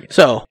 I like it.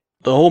 So,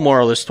 the whole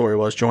moral of this story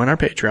was join our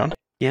Patreon.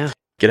 Yeah.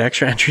 Get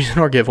extra entries in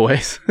our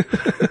giveaways.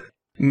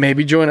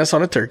 Maybe join us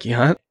on a turkey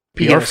hunt.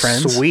 Be our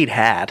friends. Sweet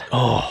hat.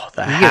 Oh,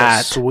 the You hat.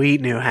 get a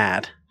sweet new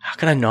hat. How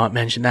can I not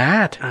mention the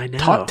hat? I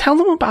know. Tell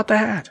them about the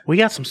hat. We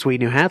got some sweet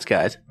new hats,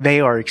 guys.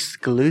 They are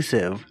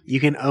exclusive. You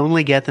can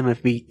only get them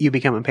if you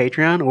become a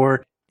Patreon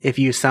or if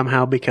you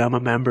somehow become a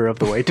member of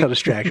the Whitetail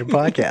Distraction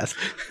Podcast.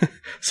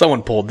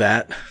 Someone pulled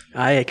that.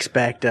 I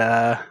expect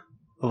a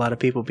lot of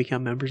people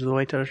become members of the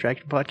Whitetail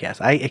Distraction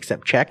Podcast. I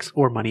accept checks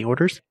or money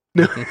orders.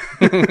 No,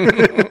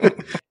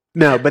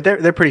 no, but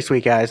they're pretty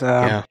sweet guys.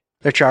 Yeah.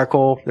 They're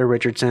charcoal. They're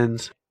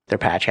Richardsons. They're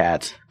patch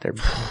hats. They're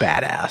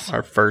badass.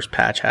 Our first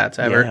patch hats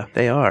ever. Yeah,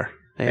 they are.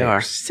 They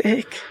are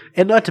sick.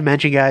 And not to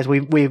mention, guys,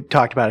 we've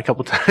talked about it a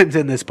couple times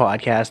in this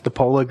podcast. The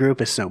Polo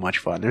group is so much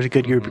fun. There's a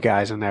good group of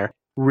guys in there.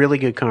 Really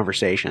good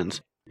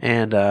conversations.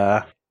 And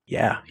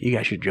yeah, you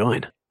guys should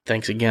join.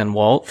 Thanks again,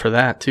 Walt, for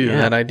that too. Yeah.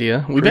 That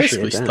idea. We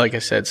Appreciate basically, that. like I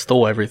said,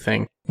 stole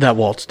everything that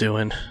Walt's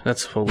doing.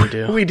 That's what we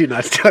do. We do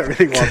not steal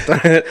everything Walt's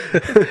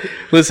done.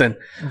 Listen,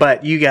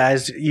 But you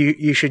guys,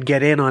 you should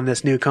get in on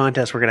this new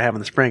contest we're going to have in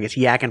the spring. It's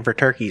Yakking for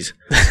Turkeys.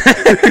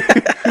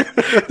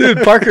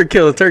 dude, Parker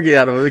killed a turkey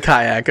out of a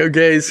kayak.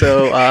 Okay,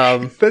 so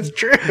That's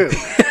true.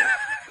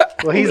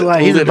 Well,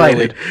 he's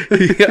invited.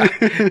 Yeah.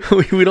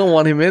 We don't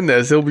want him in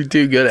this. He'll be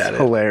too good at it.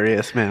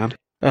 Hilarious, man.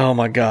 Oh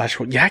my gosh,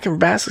 well, Yakking for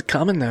Bass is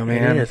coming though,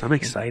 man. It is. I'm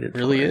excited. It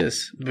really for it.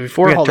 is.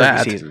 Before We got all turkey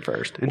that, season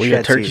first. And we got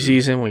shed turkey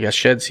season, we got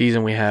shed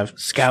season, we have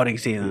Scouting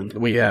season.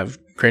 we have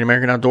Great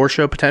American Outdoor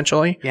Show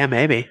potentially. Yeah,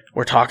 maybe.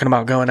 We're talking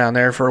about going down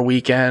there for a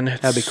weekend.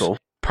 That'd be cool.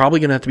 Probably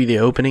gonna have to be the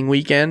opening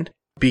weekend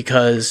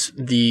because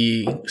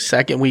the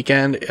second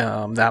weekend,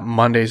 that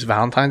Monday's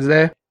Valentine's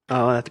Day.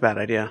 Oh, that's a bad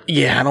idea.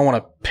 Yeah, I don't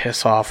want to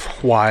piss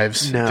off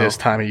wives No. this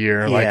time of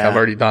year. Like Yeah. I've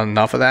already done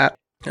enough of that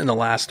in the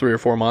last 3 or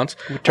 4 months.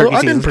 Turkey Well,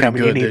 I've been season's pretty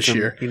coming. good You need this some-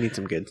 year. You need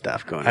some good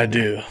stuff going on. I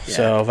do. Yeah.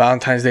 So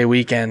Valentine's Day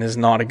weekend is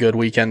not a good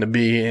weekend to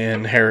be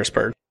in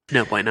Harrisburg.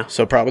 No bueno.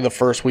 So probably the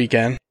first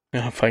weekend,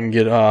 if I can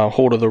get a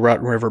hold of the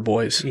Rut River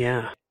boys,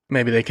 Yeah.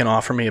 maybe they can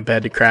offer me a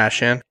bed to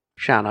crash in.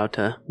 Shout out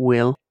to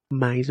Will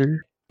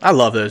Miser. I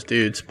love those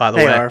dudes, by the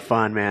They way. are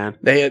fun, man.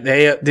 They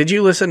did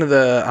you listen to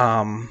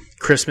the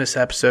Christmas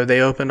episode? They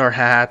opened our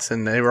hats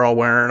and they were all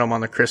wearing them on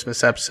the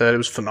Christmas episode. It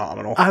was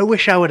phenomenal. I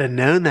wish I would have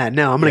known that.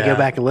 No, I'm going to Yeah. go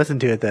back and listen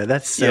to it, though.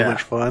 That's so Yeah.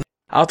 much fun.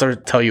 I'll have to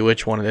tell you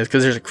which one it is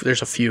because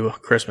there's a few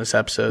Christmas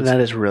episodes.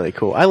 That is really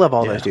cool. I love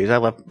all Yeah. those dudes. I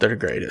love They're the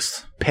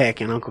greatest. Pick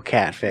and Uncle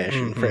Catfish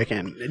and Mhm.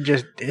 freaking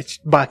just, it's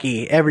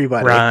Bucky,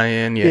 everybody.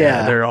 Ryan,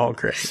 Yeah. they're all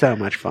great. So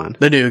much fun.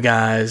 The new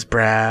guys,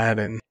 Brad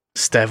and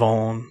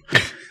Stevon,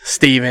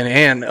 Steven,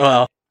 and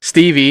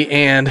Stevie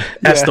and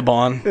Yeah.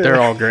 Esteban. They're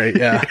all great.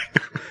 Yeah,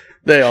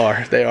 they are.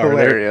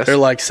 Hilarious. They're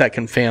like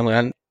second family.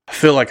 I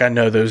feel like I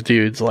know those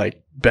dudes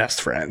like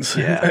best friends.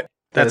 Yeah.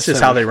 That's is just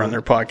so how much they run fun.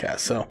 their podcast.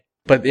 So,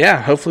 but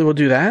yeah, hopefully we'll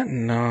do that.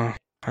 And I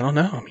don't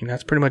know. I mean,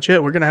 that's pretty much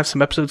it. We're gonna have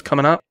some episodes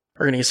coming up.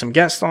 We're gonna get some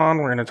guests on.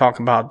 We're gonna talk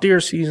about deer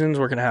seasons.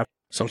 We're gonna have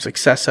some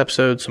success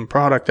episodes, some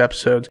product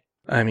episodes.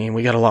 I mean,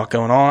 we got a lot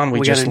going on. We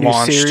got just a new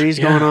launched series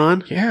Yeah. going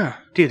on. Yeah.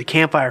 Dude, the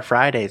Campfire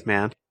Fridays,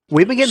 man.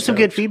 We've been getting some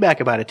good feedback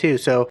about it, too.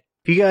 So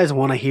if you guys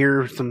want to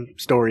hear some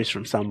stories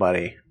from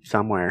somebody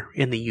somewhere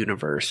in the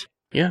universe,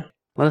 Yeah.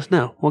 let us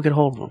know. We'll get a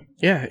hold of them.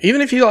 Yeah.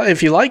 Even if you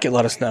like it,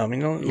 let us know. I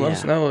mean, let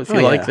us Yeah. know if Oh,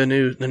 you like yeah.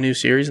 the new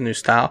series, the new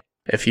style.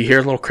 If you hear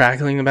a little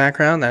crackling in the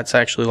background, that's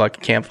actually like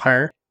a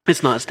campfire.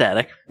 It's not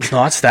static. It's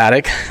not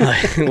static.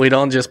 Like, we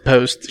don't just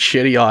post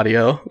shitty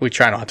audio. We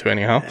try not to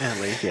anyhow. At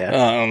least,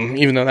 yeah.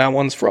 Even though that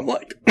one's from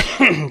like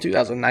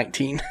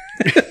 2019.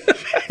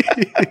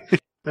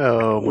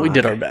 Oh, We my.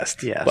 did our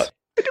best. Yes. But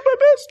I did my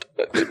best.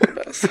 I did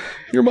my best.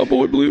 You're my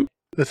boy, Blue.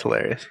 That's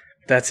hilarious.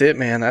 That's it,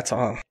 man. That's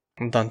all.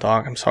 I'm done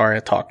talking. I'm sorry I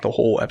talked the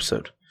whole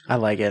episode. I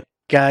like it.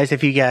 Guys,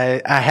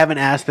 I haven't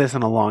asked this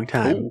in a long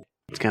time. Ooh.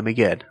 It's going to be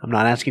good. I'm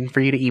not asking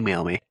for you to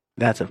email me.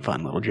 That's a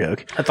fun little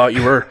joke. I thought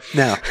you were.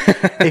 No.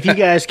 If you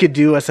guys could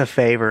do us a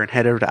favor and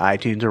head over to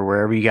iTunes or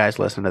wherever you guys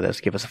listen to this,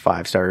 give us a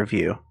 5-star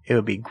review. It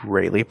would be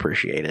greatly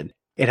appreciated.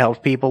 It helps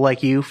people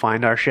like you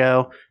find our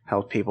show,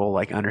 helps people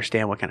like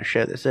understand what kind of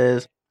show this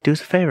is. Do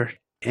us a favor.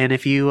 And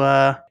if you,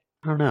 I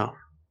don't know,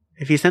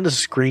 if you send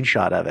us a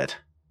screenshot of it,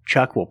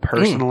 Chuck will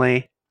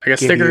personally I got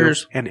give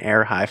stickers. you an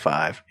air high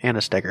five and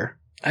a sticker.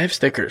 I have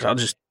stickers. I'll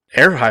just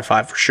Air high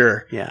five for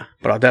sure. Yeah.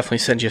 But I'll definitely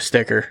send you a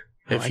sticker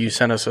if like you it.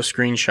 send us a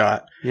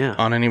screenshot Yeah.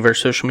 on any of our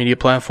social media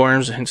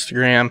platforms,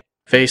 Instagram,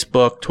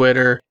 Facebook,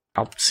 Twitter.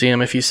 I'll see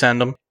them if you send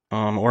them,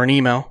 or an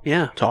email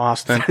Yeah. to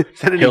Austin.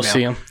 Send an He'll email.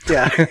 see them.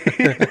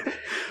 Yeah.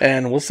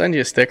 And we'll send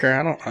you a sticker.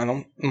 I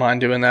don't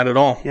mind doing that at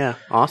all. Yeah.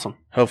 Awesome.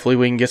 Hopefully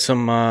we can get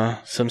some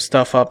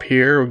stuff up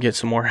here. We'll get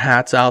some more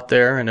hats out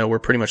there. I know we're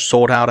pretty much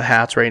sold out of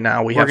hats right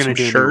now. We're have gonna some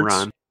do a new shirts.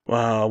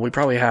 run. We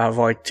probably have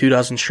like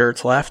 24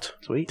 shirts left.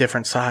 Sweet.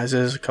 Different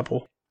sizes, a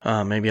couple.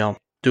 Maybe I'll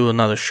do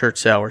another shirt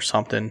sale or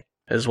something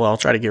as well.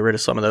 Try to get rid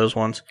of some of those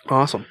ones.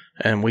 Awesome.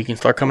 And we can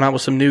start coming out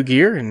with some new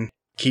gear and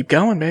keep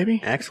going, baby.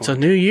 Excellent. It's a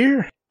new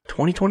year,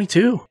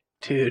 2022.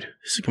 Dude,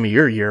 This is going to be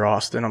your year,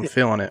 Austin. I'm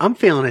feeling it. I'm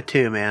feeling it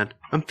too, man.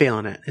 I'm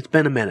feeling it. It's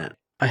been a minute.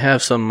 I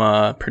have some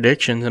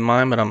predictions in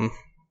mind, but I'm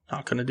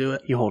not going to do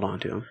it. You hold on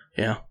to them.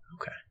 Yeah.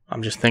 Okay.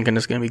 I'm just thinking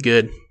it's going to be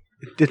good.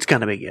 It's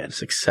gonna be good.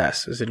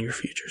 Success is in your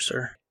future,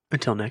 sir.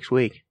 Until next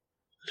week.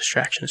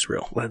 Distraction is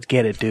real. Let's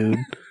get it, dude.